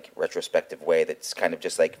this like retrospective way that's kind of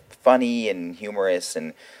just like funny and humorous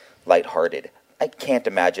and lighthearted. I can't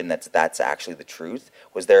imagine that's actually the truth.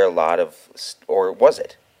 Was there a lot of, or was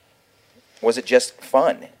it? Was it just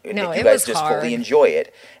fun? And No, did you it guys was just hard. fully enjoy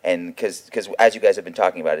it? And because as you guys have been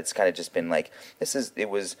talking about, it's kind of just been like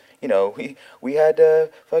we had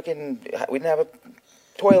we didn't have a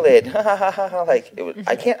toilet. Like it was.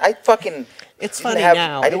 I fucking. It's didn't funny have-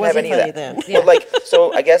 now. I It didn't wasn't have any funny of then. that. But like,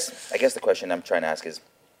 so I guess the question I'm trying to ask is,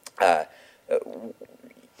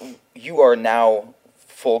 you are now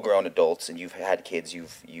full-grown adults and you've had kids.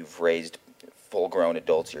 You've raised full-grown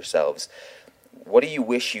adults yourselves. What do you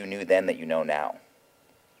wish you knew then that you know now?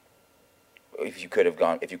 If you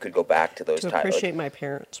could go back to those To times, appreciate my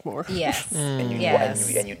parents more. Yes. and you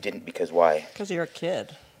Yes. and you didn't because why? Because you're a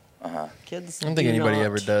kid. Kids I don't think do anybody not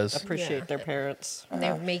ever does. appreciate Yeah. their parents. And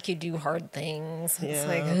they make you do hard things. It's Yeah.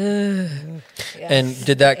 like, ugh. Yeah. And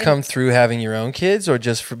did that come through having your own kids, or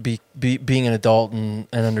just for being an adult and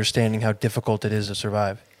understanding how difficult it is to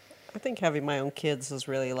survive? I think having my own kids has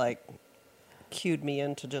really like cued me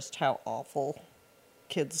into just how awful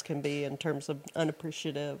kids can be in terms of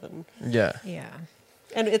unappreciative Yeah. Yeah.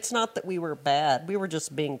 and it's not that we were bad, we were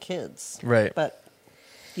just being kids. Right. But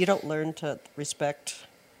you don't learn to respect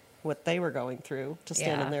what they were going through to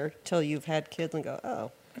stand Yeah. in there till you've had kids and go,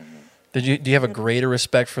 oh, Do you have a greater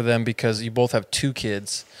respect for them because you both have 2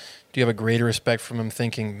 kids? Do you have a greater respect for them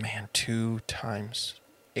thinking, man, 2 times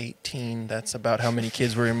 18, that's about how many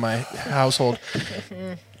kids were in my household?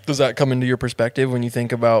 Does that come into your perspective when you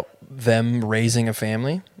think about them raising a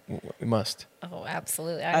family? It must. Oh,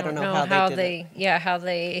 absolutely. I I don't don't know know how how they did they how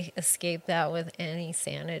they escape that with any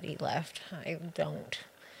sanity left. I don't.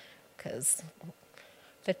 Because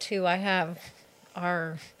the 2 I have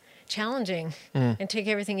are challenging and take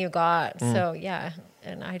everything you got. So, yeah.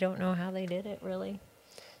 And I don't know how they did it, really.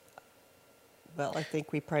 well, I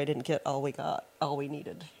think we probably didn't get all we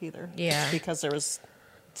needed either. Yeah. Because there was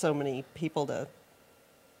so many people to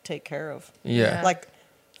take care of. Yeah. Like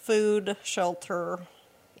food, shelter,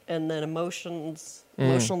 and then emotional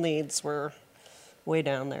needs were way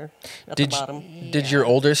down there at the bottom. Did your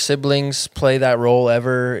older siblings play that role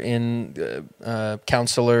ever in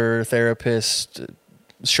counselor, therapist,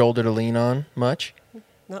 shoulder to lean on much?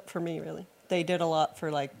 Not for me, really. They did a lot for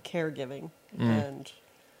like caregiving, and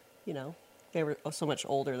they were so much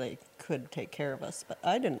older they could take care of us. But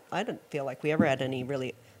I didn't feel like we ever had any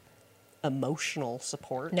really emotional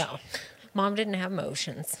support. No. Mom didn't have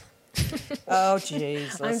emotions. Oh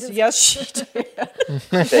Jesus! just- Yes, she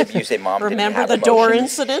did. You say mom didn't Remember have the door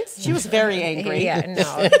emotions. incident? She was very angry. Yeah,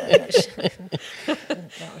 no.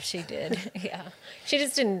 No, she did. Yeah. She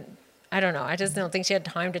just didn't, I don't know. I just don't think she had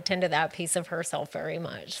time to tend to that piece of herself very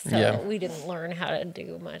much. So Yeah. we didn't learn how to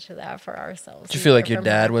do much of that for ourselves. Do you feel like either your from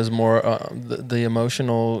dad her. was more the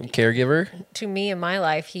emotional caregiver? To me in my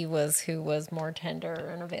life, he was who was more tender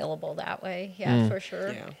and available that way. Yeah, for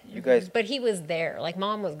sure. Yeah. You guys, But he was there. Like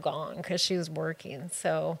mom was gone because she was working.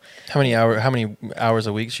 So How many hours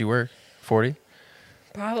a week did she work? 40?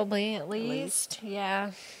 probably at least.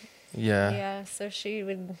 Yeah. Yeah. Yeah, so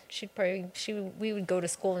we would go to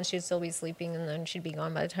school and she'd still be sleeping and then she'd be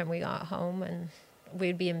gone by the time we got home and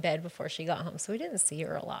we'd be in bed before she got home. So we didn't see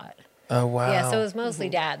her a lot. Oh wow. Yeah, so it was mostly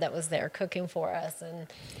dad that was there cooking for us and,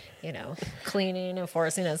 cleaning and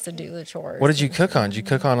forcing us to do the chores. What did you cook on? Did you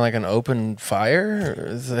cook on like an open fire? Or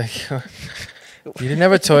is it like, you didn't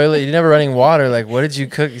have a toilet. You didn't have running water. Like, what did you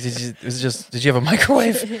cook? Did you have a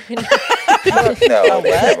microwave? no,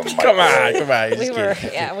 they have a mic. Come on. You're We just were,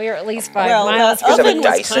 kidding. we were at least 5 Well, miles the Is that a oven was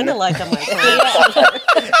Dyson? kind of like a microwave.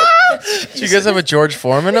 Do you guys have a George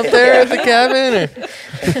Foreman up there at the cabin?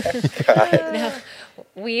 Or?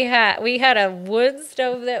 We had a wood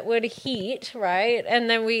stove that would heat, right? And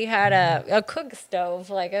then we had a cook stove,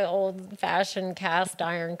 like an old-fashioned cast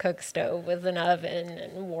iron cook stove with an oven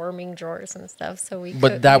and warming drawers and stuff. So we But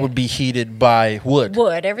cooked- that would be heated by wood.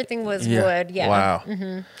 wood. Everything was wood. Yeah. Wow.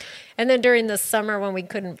 And then during the summer when we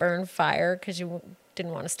couldn't burn fire because you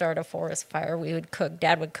didn't want to start a forest fire, we would cook.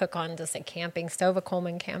 Dad would cook on just a camping stove, a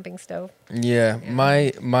Coleman camping stove. Yeah.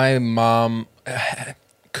 My mom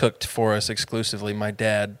cooked for us exclusively. My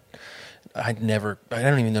dad, I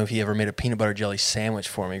don't even know if he ever made a peanut butter jelly sandwich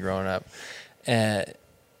for me growing up.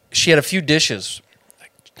 She had a few dishes.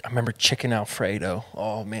 I remember chicken Alfredo.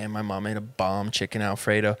 Oh man, my mom made a bomb chicken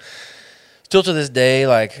Alfredo. Still to this day,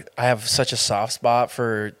 like I have such a soft spot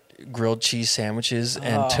for grilled cheese sandwiches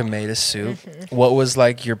and tomato soup. What was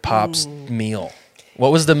like your pop's meal?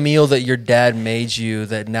 What was the meal that your dad made you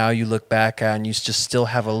that now you look back at and you just still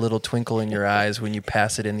have a little twinkle in your eyes when you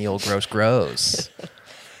pass it in the old gross?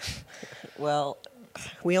 Well,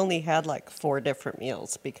 we only had like 4 different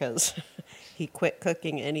meals because he quit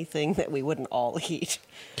cooking anything that we wouldn't all eat.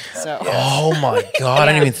 So Oh my God,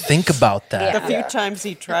 I didn't even think about that. the few times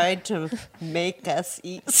he tried to make us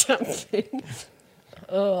eat something,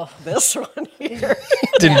 this one here.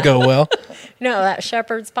 Didn't go well. No, that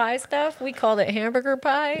shepherd's pie stuff, we called it hamburger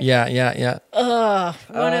pie. Yeah.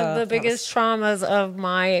 One of the biggest traumas of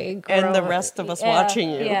my And the grow- rest of us Yeah,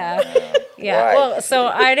 watching you. Yeah. Yeah. Why? Well, so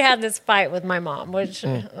I'd had this fight with my mom, which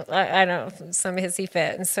I don't know, some hissy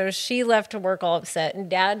fit. And so she left to work all upset. And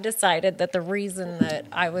Dad decided that the reason that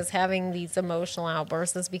I was having these emotional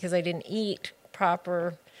outbursts is because I didn't eat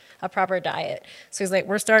proper a proper diet. So he's like,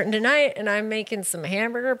 we're starting tonight, and I'm making some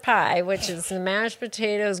hamburger pie, which is some mashed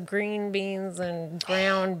potatoes, green beans, and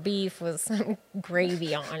ground beef with some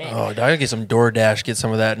gravy on it. Oh, I gotta get some DoorDash, get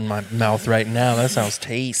some of that in my mouth right now. That sounds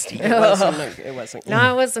tasty. It wasn't.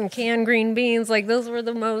 Not with some canned green beans. Like, those were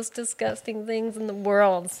the most disgusting things in the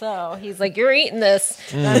world. So he's like, you're eating this.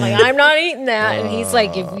 And I'm like, I'm not eating that. And he's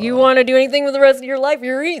like, if you want to do anything with the rest of your life,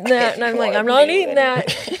 you're eating that. And I'm like, I'm not eating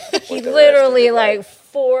that. He literally, like,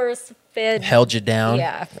 force-fed. Held you down?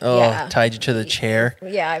 Yeah. Oh, yeah. tied you to the chair?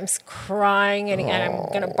 Yeah, I'm crying, and I'm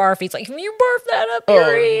going to barf. He's like, if you barf that up,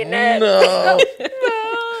 you're eating it. No.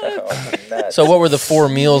 Oh, So what were the 4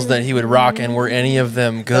 meals that he would rock, and were any of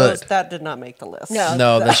them good? That did not make the list. No.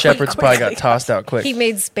 No, the shepherds probably got tossed out quick. He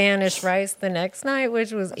made Spanish rice the next night,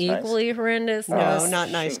 which was equally horrendous. It No, was- not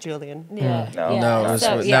nice, Julian. Yeah. No. yeah. No, it was,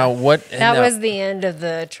 So, yeah. now what? That now- was the end of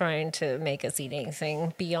the trying to make us eat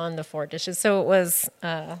anything beyond the 4 dishes. So it was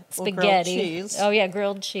spaghetti. cheese. Oh yeah,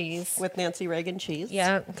 grilled cheese. With Nancy Reagan cheese.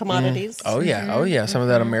 Yeah. Commodities. Oh yeah, some of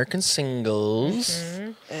that American singles.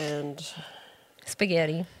 And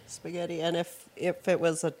Spaghetti. spaghetti. And if it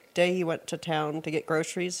was a day he went to town to get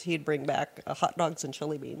groceries, he'd bring back hot dogs and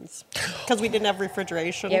chili beans. Because we didn't have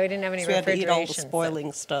refrigeration. Yeah, we didn't have any so we had to eat all the refrigeration, so-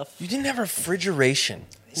 spoiling stuff. You didn't have refrigeration.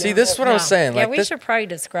 See, this is what I was saying. Yeah, Like we this, should probably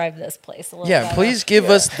describe this place a little yeah, better. please give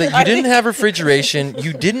us the. You didn't have refrigeration.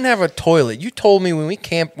 You didn't have a toilet. You told me when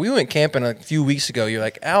we went camping a few weeks ago. You're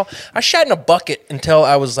like, Al, I shat in a bucket until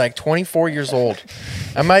I was like 24 years old.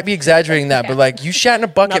 I might be exaggerating that, but like you shat in a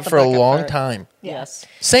bucket Not the for a bucket long part. time. Yes.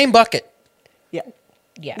 Same bucket, Yeah.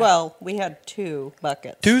 Yeah. Well, we had 2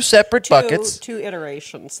 buckets. 2 separate buckets. 2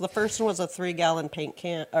 iterations. The first one was a 3-gallon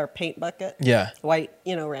paint bucket. Yeah. White,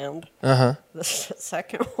 round. Uh huh. The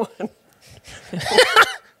second one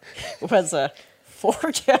was a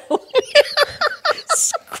 4-gallon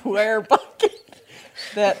square bucket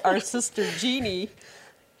that our sister Jeannie,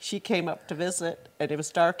 she came up to visit, and it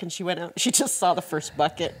was dark, and she went out. She just saw the first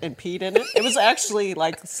bucket and peed in it. It was actually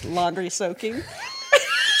like laundry soaking.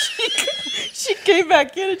 She came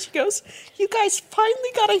back in and she goes, "You guys finally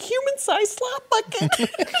got a human-sized slop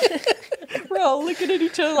bucket." We're all looking at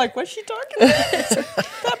each other like, "What's she talking about?"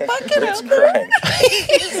 That bucket out there.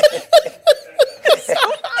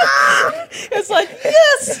 It's like,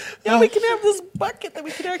 yes, yeah, we can have this bucket that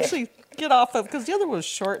we can actually get off of, because the other one was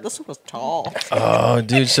short. This one was tall. Oh,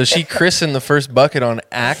 dude. So she christened the first bucket on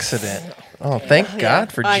accident. Oh, thank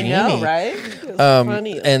God for I Jeannie. know, right? It was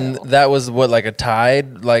funny as And hell. that was what, like a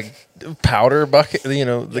Tide, like powder bucket,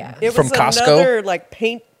 Yeah. It from was Costco. another like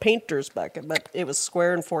painter's bucket, but it was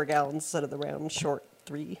square and 4 gallons instead of the round short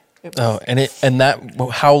 3. It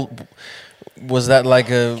was, How was that like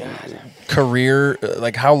a career?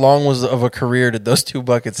 Like how long was of a career did those 2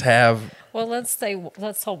 buckets have? Well, let's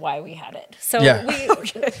tell why we had it. So Yeah.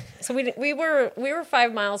 we were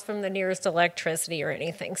 5 miles from the nearest electricity or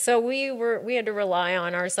anything. So we had to rely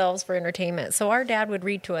on ourselves for entertainment. So our dad would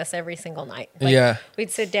read to us every single night. Yeah. We'd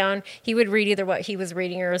sit down. He would read either what he was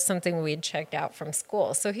reading or something we had checked out from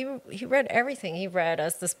school. So he read everything. He read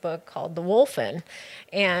us this book called The Wolfen,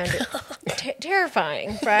 and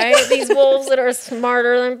terrifying, right? These wolves that are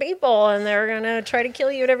smarter than people, and they're gonna try to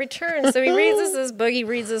kill you at every turn. So he reads us this book. He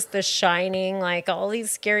reads us The Shining, like all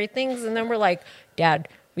these scary things, and then we're like, "Dad,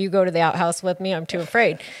 will you go to the outhouse with me? I'm too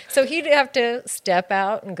afraid." So he'd have to step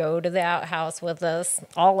out and go to the outhouse with us,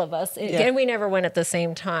 all of us. And we never went at the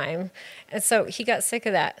same time. And so he got sick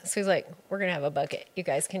of that. So he's like, "We're going to have a bucket. You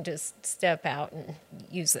guys can just step out and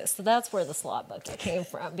use this." So that's where the slot bucket came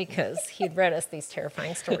from, because he'd read us these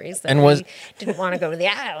terrifying stories that And was- we didn't want to go to the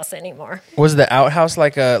outhouse anymore. Was the outhouse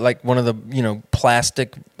like one of the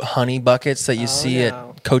plastic honey buckets that you see no.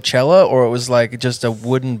 at Coachella, or it was like just a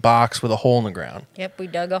wooden box with a hole in the ground? Yep, we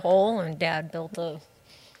dug a hole, and Dad built a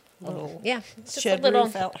little, just shed a little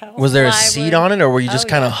roof outhouse. Was there a plywood. seat on it, or were you just Oh,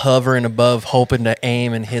 kind of yeah. hovering above, hoping to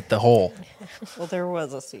aim and hit the hole? Well, there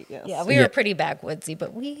was a seat, yes. Yeah, we Yeah. were pretty backwoodsy,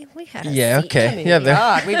 but we had a Yeah, seat. okay, I mean, yeah. There,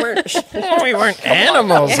 God, we weren't. we weren't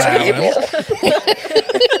animals, Alan.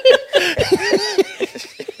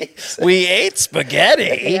 We ate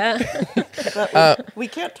spaghetti. Yeah, We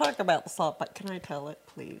can't talk about the slop, but can I tell it,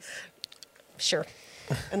 please? sure.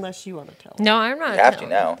 Unless you want to tell it. No, I'm not. You have to telling.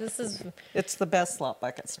 now. This is It's the best slop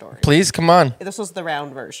bucket story. Please, come on. This was the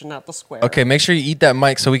round version, not the square. Okay, make sure you eat that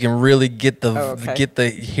mic so we can really get the Oh,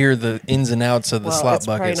 okay. hear the ins and outs of the Well, slop it's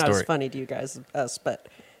probably bucket not story. as funny to you guys as us, but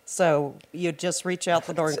so you just reach out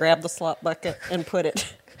the door and grab the slop bucket and put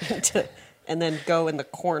it into, and then go in the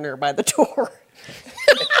corner by the door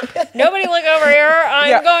Nobody look over here.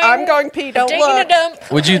 I'm going pee. Don't taking look. a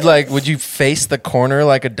dump. Would you face the corner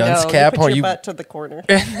like a dunce No, cap? you put Or your butt to the corner.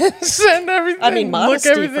 send everything. I mean, look modesty,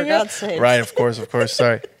 everything for up? God's sake. Right, of course.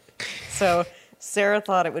 Sorry. So Sarah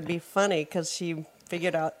thought it would be funny because she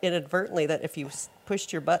figured out inadvertently that if you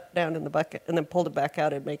pushed your butt down in the bucket and then pulled it back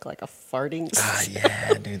out, it'd make like a farting. Ah,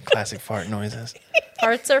 yeah, dude. Classic fart noises.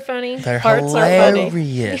 Parts are funny. They're Farts are funny.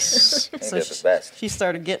 hilarious. I think So they're the best. she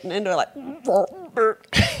started getting into it like,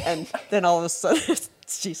 and then all of a sudden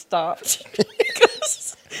she stopped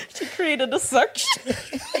because she created a suction.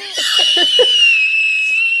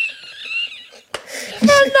 I'm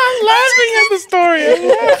not laughing at the story. I'm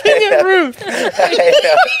laughing at Ruth. I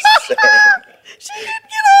know. She didn't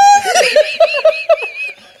get on.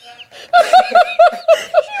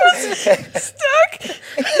 She was stuck.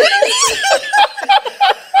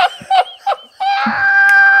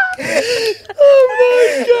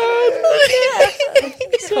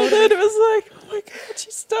 So then it was like, oh my God,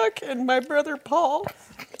 she's stuck. And my brother Paul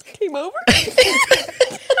came over.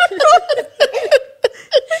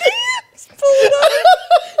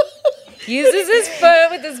 Uses his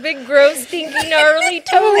foot with his big, gross, stinky, gnarly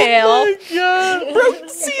toenail. God. Broke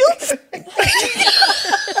seals.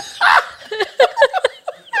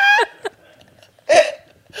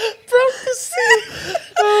 Broke the seal.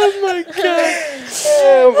 Oh my God.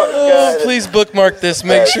 Oh my God. Please bookmark this.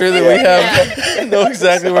 Make sure that we have know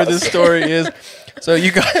exactly where this story is. So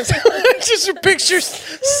you guys just picture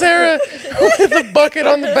Sarah with a bucket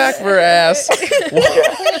on the back of her ass,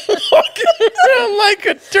 walking around like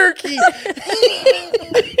a turkey.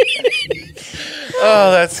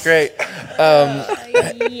 Oh, that's great.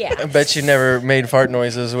 Yeah. I bet you never made fart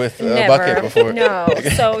noises with a Never. bucket before. No,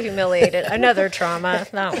 so humiliated. Another trauma.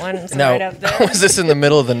 That one's Now, right up there. was this in the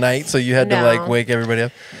middle of the night? So you had to No. like wake everybody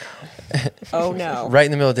up Oh no. right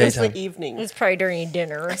in the middle of It was daytime. the evening. It's probably during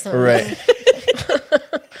dinner or something. Right.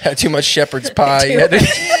 Had too much shepherd's pie. You had to,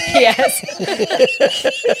 Yes.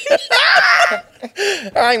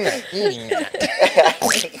 I'm not eating that.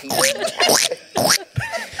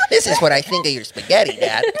 This is what I think of your spaghetti,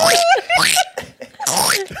 Dad.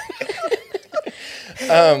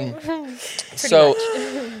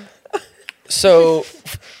 So,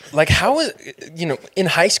 like, how is, in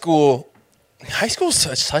high school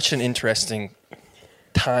is such an interesting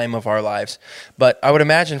time of our lives. But I would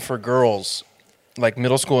imagine for girls, like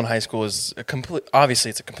middle school and high school is obviously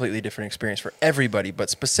it's a completely different experience for everybody, but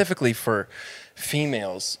specifically for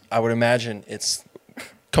females, I would imagine it's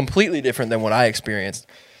completely different than what I experienced.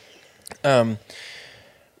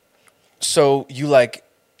 So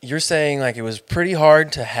you're saying like it was pretty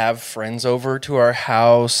hard to have friends over to our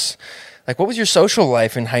house. Like, what was your social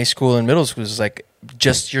life in high school and middle school? Was it like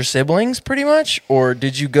just your siblings pretty much? Or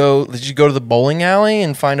did you go to the bowling alley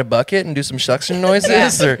and find a bucket and do some suction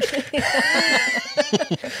noises? Or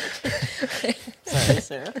Sorry,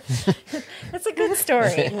 Sarah. That's a good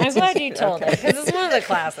story. I'm glad you told it because it's one of the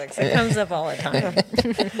classics. It comes up all the time.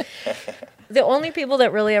 The only people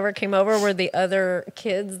that really ever came over were the other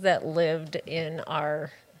kids that lived on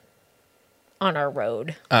our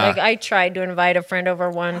road. Like I tried to invite a friend over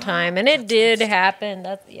one time, and it did happen.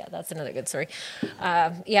 That's another good story.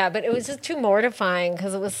 But it was just too mortifying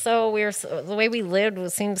because it was so weird. The way we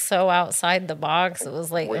lived seemed so outside the box. It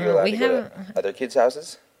was like Were you allowed we to go haven't. to other kids'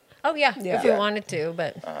 houses? Oh yeah, Yeah. if you wanted to,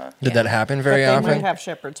 but did that happen very They often? might have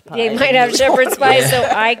shepherd's pie. they might have shepherd's pie, so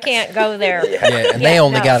I can't go there. Yeah, and they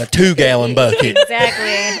only no. got a 2-gallon bucket.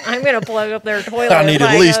 Exactly. I'm gonna plug up their toilet. I need if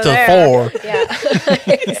at least go a there. 4. Yeah.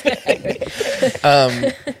 Exactly.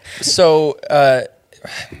 So,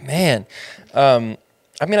 man, I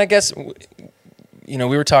mean, I guess, we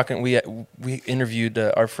were talking, we interviewed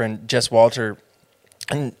our friend Jess Walter,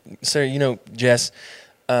 and Sarah, Jess,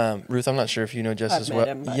 Ruth, I'm not sure if you know Jess I've as met well.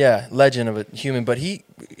 him, but- Yeah, legend of a human, but he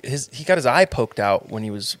got his eye poked out when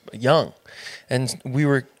he was young, and we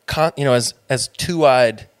were, as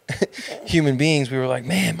two-eyed human beings, we were like,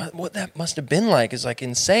 man, what that must have been like is like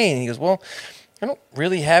insane. And he goes, well, I don't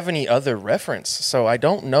really have any other reference, so I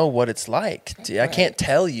don't know what it's like. I can't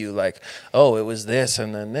tell you like, oh, it was this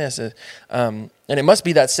and then this. And it must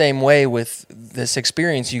be that same way with this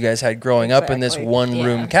experience you guys had growing up in this Exactly.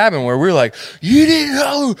 one-room cabin where we're like, you didn't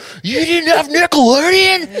have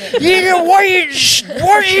Nickelodeon? You didn't know what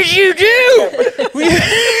did you do?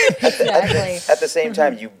 Exactly. At the same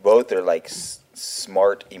time, you both are like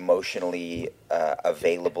smart, emotionally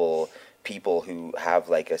available people who have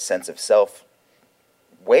like a sense of self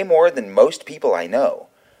way more than most people I know.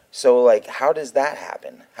 So, like, how does that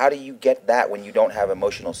happen? How do you get that when you don't have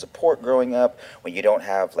emotional support growing up, when you don't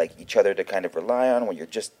have, like, each other to kind of rely on, when you're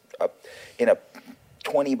just in a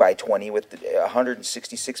 20 by 20 with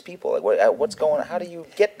 166 people? Like, what's going on? How do you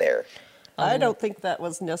get there? I don't think that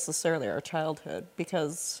was necessarily our childhood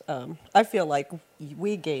because I feel like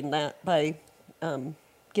we gained that by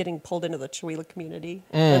getting pulled into the Chihuahua community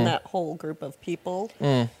and that whole group of people.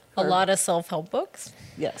 A lot of self-help books.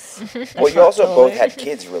 Yes. Well, you also both had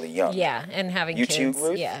kids really young. Yeah, and having You kids. too,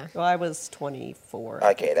 Ruth? Yeah. Well, I was 24.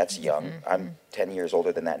 Okay, that's young. I'm 10 years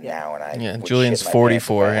older than that now, and I Yeah, would Julian's shit my pants if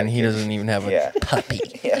 44, I had and he kids. doesn't even have a Yeah. puppy.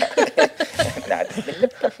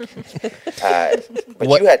 But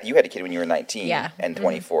What- you had a kid when you were 19 Yeah. and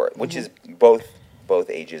 24, which is both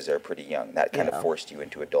ages are pretty young. That kind of forced you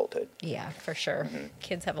into adulthood. Yeah, for sure.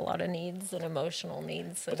 Kids have a lot of needs and emotional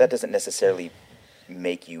needs. But that doesn't necessarily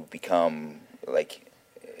make you become like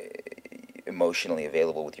emotionally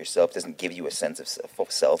available with yourself. It doesn't give you a sense of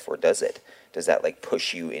self, or does it? Does that like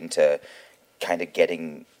push you into kind of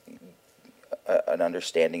getting an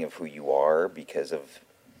understanding of who you are because of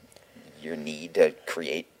your need to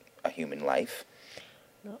create a human life?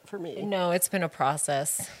 Not for me. No, it's been a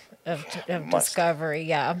process of Must. discovery.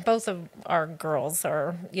 Yeah, both of our girls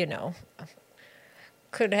are,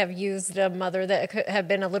 could have used a mother that could have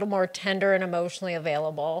been a little more tender and emotionally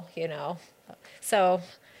available, So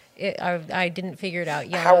I didn't figure it out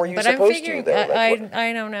yet. How were you but supposed I'm to, figuring, though? Like,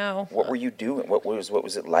 I don't know. What were you doing? What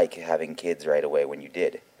was it like having kids right away when you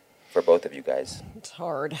did, for both of you guys? It's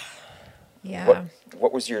hard. Yeah.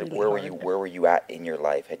 What was your Really where were you at in your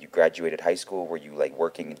life? Had you graduated high school? Were you like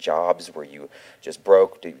working jobs? Were you just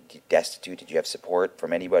broke? Destitute? Did you have support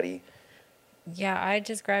from anybody? Yeah, I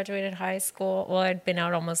just graduated high school. Well, I'd been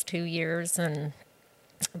out almost 2 years, and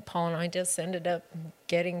Paul and I just ended up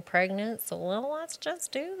getting pregnant. So, well, let's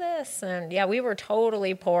just do this. And yeah, we were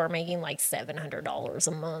totally poor, making like $700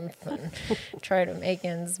 a month and try to make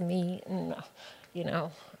ends meet. And,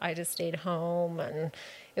 I just stayed home. And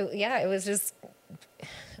it was just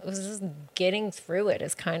getting through it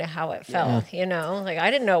is kind of how it felt, Like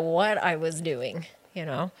I didn't know what I was doing,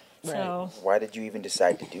 So Why did you even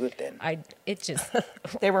decide to do it then?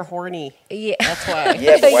 They were horny. Yeah. That's why.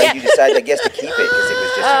 Yeah, but why did you decide, I guess, to keep it? Because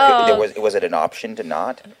it was just was it an option to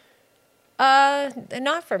not?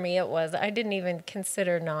 Not for me. It was. I didn't even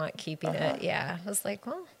consider not keeping it. Yeah, I was like,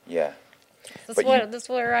 well, Yeah. this But is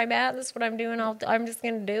where I'm at. This is what I'm doing. I'm just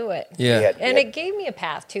gonna do it. Yeah. And it gave me a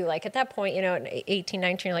path too. Like at that point, at 18,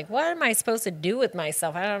 19, you're like, what am I supposed to do with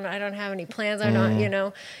myself? I don't have any plans. I'm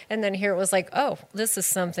not, And then here it was like, oh, this is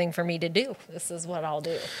something for me to do. This is what I'll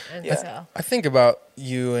do. And so I think about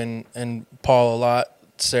you and Paul a lot,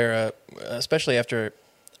 Sarah, especially after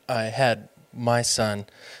I had my son,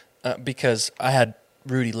 because I had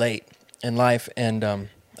Rudy late in life, and I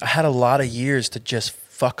had a lot of years to just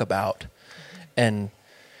fuck about and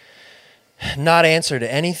not answer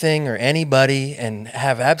to anything or anybody and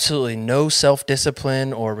have absolutely no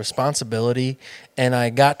self-discipline or responsibility. And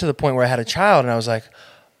I got to the point where I had a child, and I was like,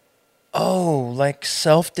 oh, like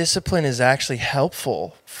self-discipline is actually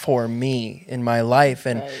helpful for me in my life.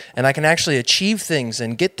 And, and I can actually achieve things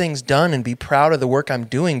and get things done and be proud of the work I'm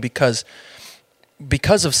doing because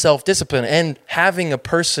of self-discipline, and having a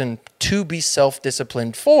person to be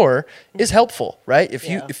self-disciplined for is helpful, right?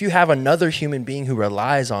 If you have another human being who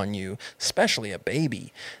relies on you, especially a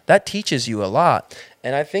baby, that teaches you a lot.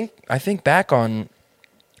 And I think back on,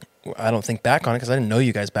 I don't think back on it because I didn't know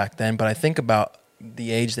you guys back then, but I think about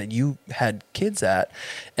the age that you had kids at,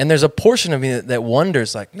 and there's a portion of me that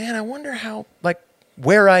wonders, like, man, I wonder how, like,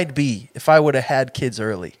 where I'd be if I would have had kids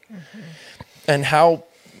early, and how,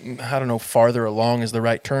 I don't know, farther along is the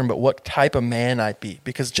right term, but what type of man I'd be.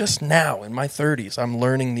 Because just now in my 30s, I'm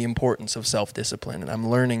learning the importance of self-discipline, and I'm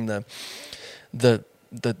learning the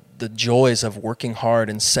joys of working hard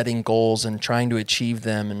and setting goals and trying to achieve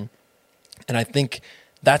them. And I think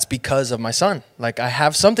that's because of my son. Like, I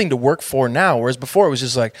have something to work for now, whereas before it was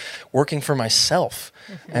just like working for myself.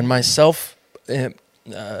 And myself, as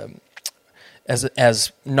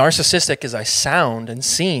narcissistic as I sound and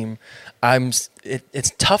seem,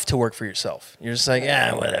 it's tough to work for yourself. You're just like,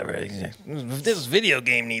 yeah, whatever. This video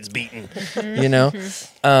game needs beating,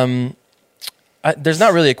 there's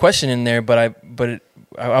not really a question in there, but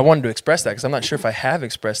I wanted to express that because I'm not sure if I have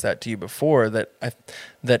expressed that to you before.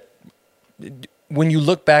 That when you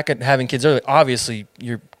look back at having kids early, obviously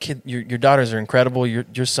your daughters are incredible.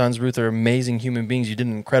 Your sons, Ruth, are amazing human beings. You did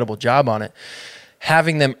an incredible job on it.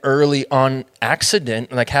 Having them early on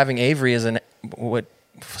accident, like having Avery as what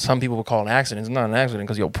some people would call an accident. It's not an accident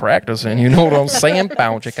because you'll practice, and you know what I'm saying.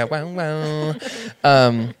 Bow, chicka, wow,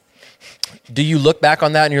 wow. Do you look back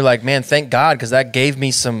on that and you're like, man, thank God, because that gave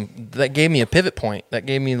me a pivot point. That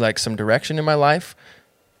gave me like some direction in my life.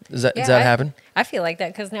 Does that Yeah, happen? I feel like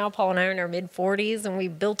that because now Paul and I are in our mid 40s and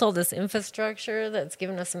we've built all this infrastructure that's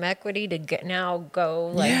given us some equity to now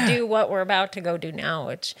go do what we're about to go do now,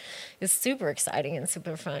 which is super exciting and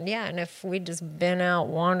super fun. Yeah, and if we'd just been out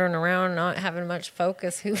wandering around, not having much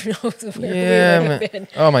focus, who knows where we would have been.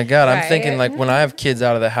 Oh my God, I'm Right. thinking like when I have kids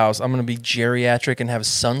out of the house, I'm gonna be geriatric and have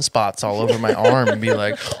sunspots all over my arm and be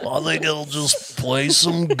like, I think I'll just play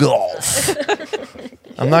some golf.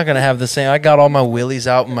 I'm not gonna have the same. I got all my willies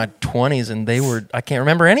out in my 20s, and I can't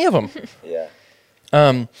remember any of them. Yeah.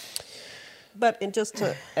 But and just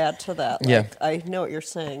to add to that, Yeah. like, I know what you're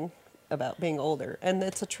saying about being older, and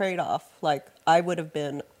it's a trade-off. Like, I would have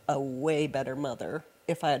been a way better mother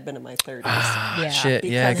if I had been in my 30s. Yeah. Shit.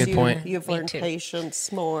 Yeah. Because Good point. You've Me learned too.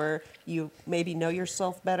 patience more. You maybe know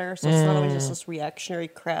yourself better, so it's not always just this reactionary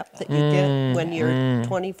crap that you get when you're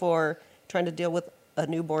 24 trying to deal with a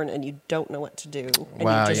newborn and you don't know what to do, and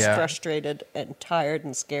Wow, you're just yeah. frustrated and tired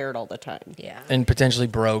and scared all the time. Yeah. And potentially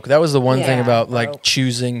broke. That was the one thing Yeah, about like broke.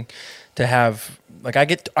 choosing to have like I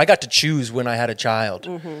got to choose when I had a child.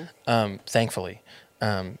 Thankfully,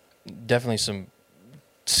 definitely some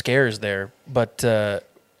scares there, but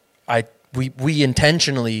we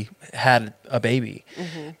intentionally had a baby,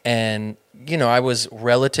 and I was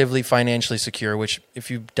relatively financially secure. Which, if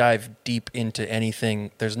you dive deep into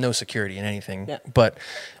anything, there's no security in anything. Yeah. But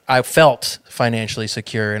I felt financially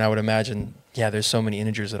secure, and I would imagine, there's so many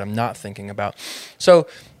integers that I'm not thinking about. So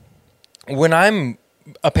when I'm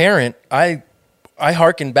a parent, I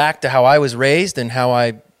hearken back to how I was raised and how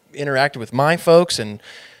I interacted with my folks and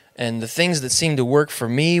the things that seemed to work for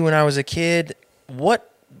me when I was a kid.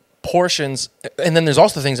 What portions, and then there's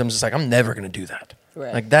also things I'm just like, I'm never going to do that.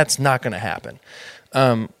 Right. Like, that's not going to happen.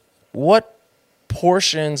 What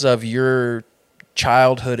portions of your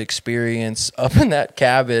childhood experience up in that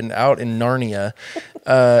cabin out in Narnia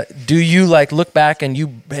do you like look back and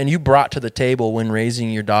you brought to the table when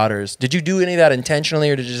raising your daughters? Did you do any of that intentionally,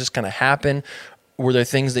 or did it just kind of happen? Were there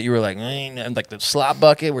things that you were like the slop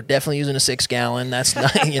bucket? We're definitely using a 6-gallon. That's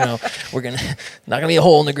not, we're not gonna be a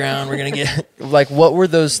hole in the ground. We're gonna get like, what were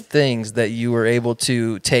those things that you were able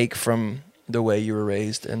to take from the way you were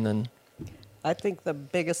raised? And then I think the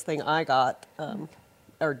biggest thing I got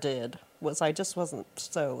or did was I just wasn't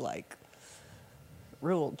so like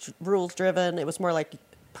rules driven. It was more like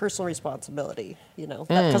personal responsibility,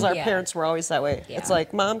 because our Yeah. parents were always that way. Yeah. It's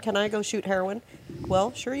like, Mom, can I go shoot heroin?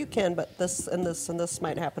 Well, sure you can, but this and this and this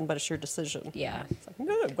might happen, but it's your decision. Yeah. It's like,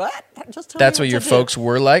 no, what? Just tell that's me what your to do. folks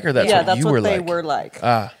were like, or that's what you were they like? were like.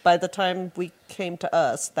 Ah. By the time we came to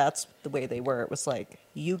us, that's the way they were. It was like,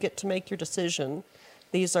 you get to make your decision.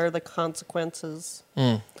 These are the consequences,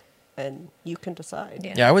 and you can decide.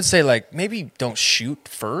 Yeah. Yeah, I would say like maybe don't shoot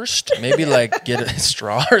first. Maybe like get a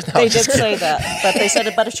straw. No, They I'm did just kidding. say that, but they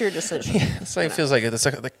said, but it's your decision. So it feels like it's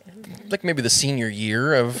like maybe the senior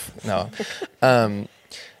year of no.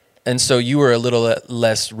 And so you were a little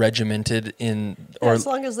less regimented in, or As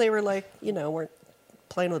long as they were like, weren't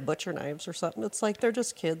playing with butcher knives or something. It's like they're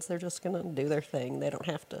just kids. They're just going to do their thing. They don't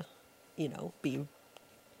have to, be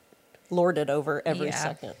lorded over every Yeah.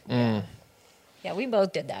 second. Yeah, we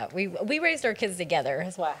both did that. We raised our kids together.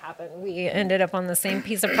 Is what happened. We ended up on the same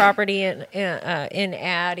piece of property in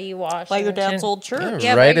Addie, Washington. Like your dad's old church.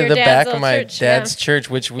 Yeah, right by at your the dad's back of old my church, dad's yeah. church,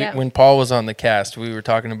 which Yeah. when Paul was on the cast, we were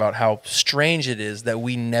talking about how strange it is that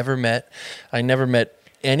we never met. I never met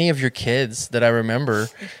any of your kids that I remember,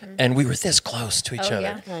 and we were this close to each Oh,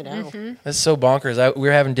 other. yeah. I know. That's so bonkers. We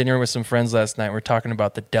were having dinner with some friends last night. We're talking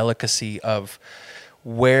about the delicacy of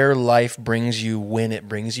where life brings you when it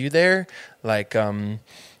brings you there. Like,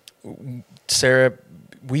 Sarah,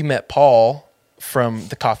 we met Paul from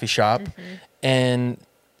the coffee shop, and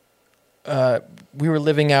we were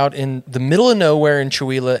living out in the middle of nowhere in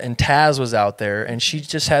Chewelah, and Taz was out there, and she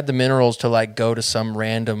just had the minerals to like go to some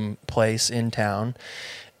random place in town,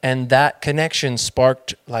 and that connection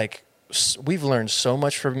sparked like we've learned so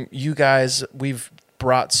much from you guys. We've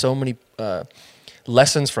brought so many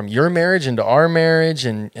lessons from your marriage into our marriage,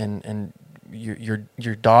 and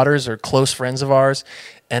your daughters are close friends of ours,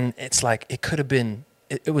 and it's like it could have been.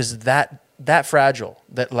 It was that fragile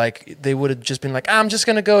that like they would have just been like, I'm just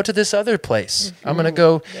gonna go to this other place. I'm gonna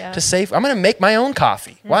go Yeah. to safe. I'm gonna make my own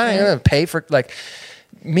coffee. Why am I gonna pay for like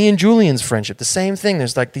me and Julian's friendship? The same thing.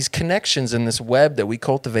 There's like these connections in this web that we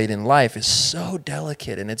cultivate in life is so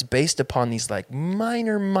delicate, and it's based upon these like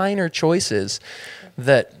minor choices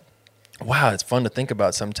that. Wow, it's fun to think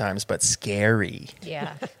about sometimes, but scary.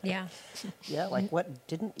 Yeah, yeah. Yeah, like what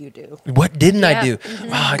didn't you do? What didn't I Yeah. do? Oh,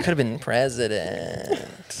 I could have been president.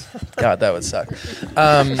 God, that would suck.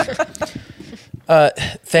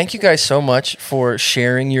 Thank you guys so much for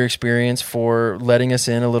sharing your experience, for letting us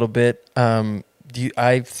in a little bit.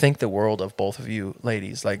 I think the world of both of you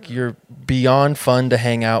ladies. Like, you're beyond fun to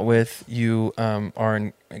hang out with. You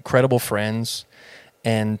are incredible friends,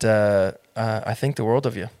 and I think the world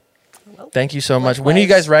of you. Thank you so much. When are you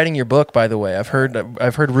guys writing your book, by the way? I've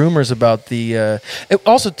heard rumors about the.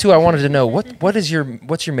 Also, too, I wanted to know what's your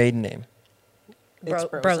maiden name?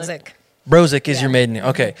 Brozik. Brozik is your maiden name.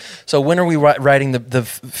 Okay, so when are we writing the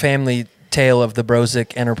family tale of the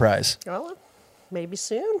Brozik Enterprise? Well, maybe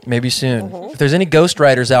soon. Maybe soon. If there's any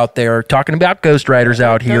ghostwriters out there talking about ghostwriters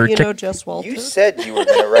out here, Don't you know Jess Walter? You said you were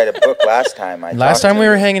going to write a book last time. last time we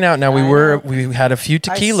were hanging out. Now we had a few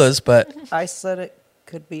tequilas, but I said it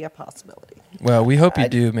could be a possibility. well, we hope you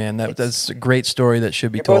do, man. That's a great story that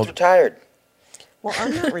should be You're both told. retired. Well,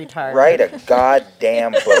 I'm not retired. Write a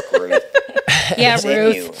goddamn book, Ruth. Yeah, It's in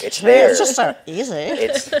Ruth. you. It's there. It's just so easy.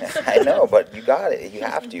 I know, but you got it. You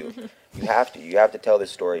have to. You have to tell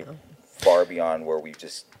this story far beyond where we've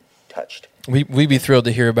just touched. We'd be thrilled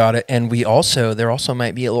to hear about it, and there also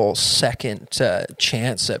might be a little second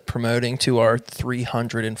chance at promoting to our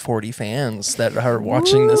 340 fans that are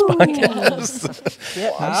watching this podcast.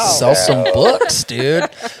 Sell some books, dude.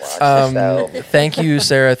 Thank you,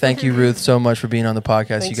 Sarah. Thank you, Ruth, so much for being on the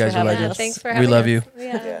podcast. Thanks you guys for are having legends. us. Thanks for We having love us. you.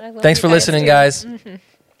 Yeah, I love Thanks you for guys listening, too. guys.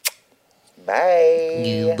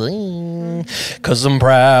 Bye. 'Cause I'm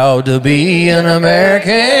proud to be an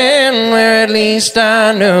American, where at least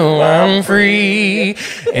I know I'm free.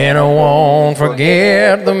 And I won't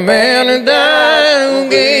forget the man who died, who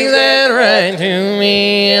gave that right to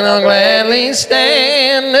me. And I'll gladly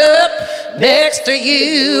stand up next to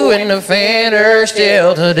you and defend her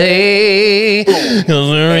still today. 'Cause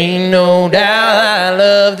there ain't no doubt I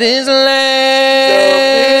love this land.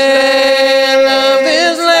 Love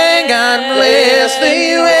this land. God bless the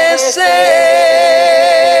USA.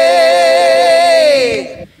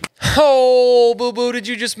 Oh, boo-boo, did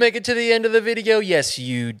you just make it to the end of the video? Yes,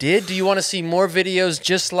 you did. Do you want to see more videos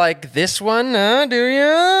just like this one? Do you?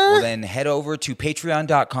 Well, then head over to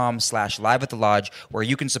patreon.com/Live at the Lodge, where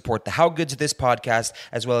you can support the How Good's This podcast,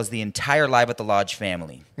 as well as the entire Live at the Lodge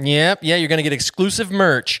family. Yep, yeah, you're going to get exclusive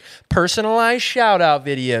merch, personalized shout-out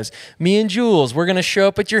videos. Me and Jules, we're going to show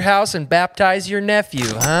up at your house and baptize your nephew,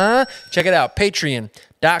 huh? Check it out,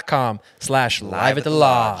 patreon.com/Live at the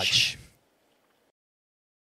Lodge.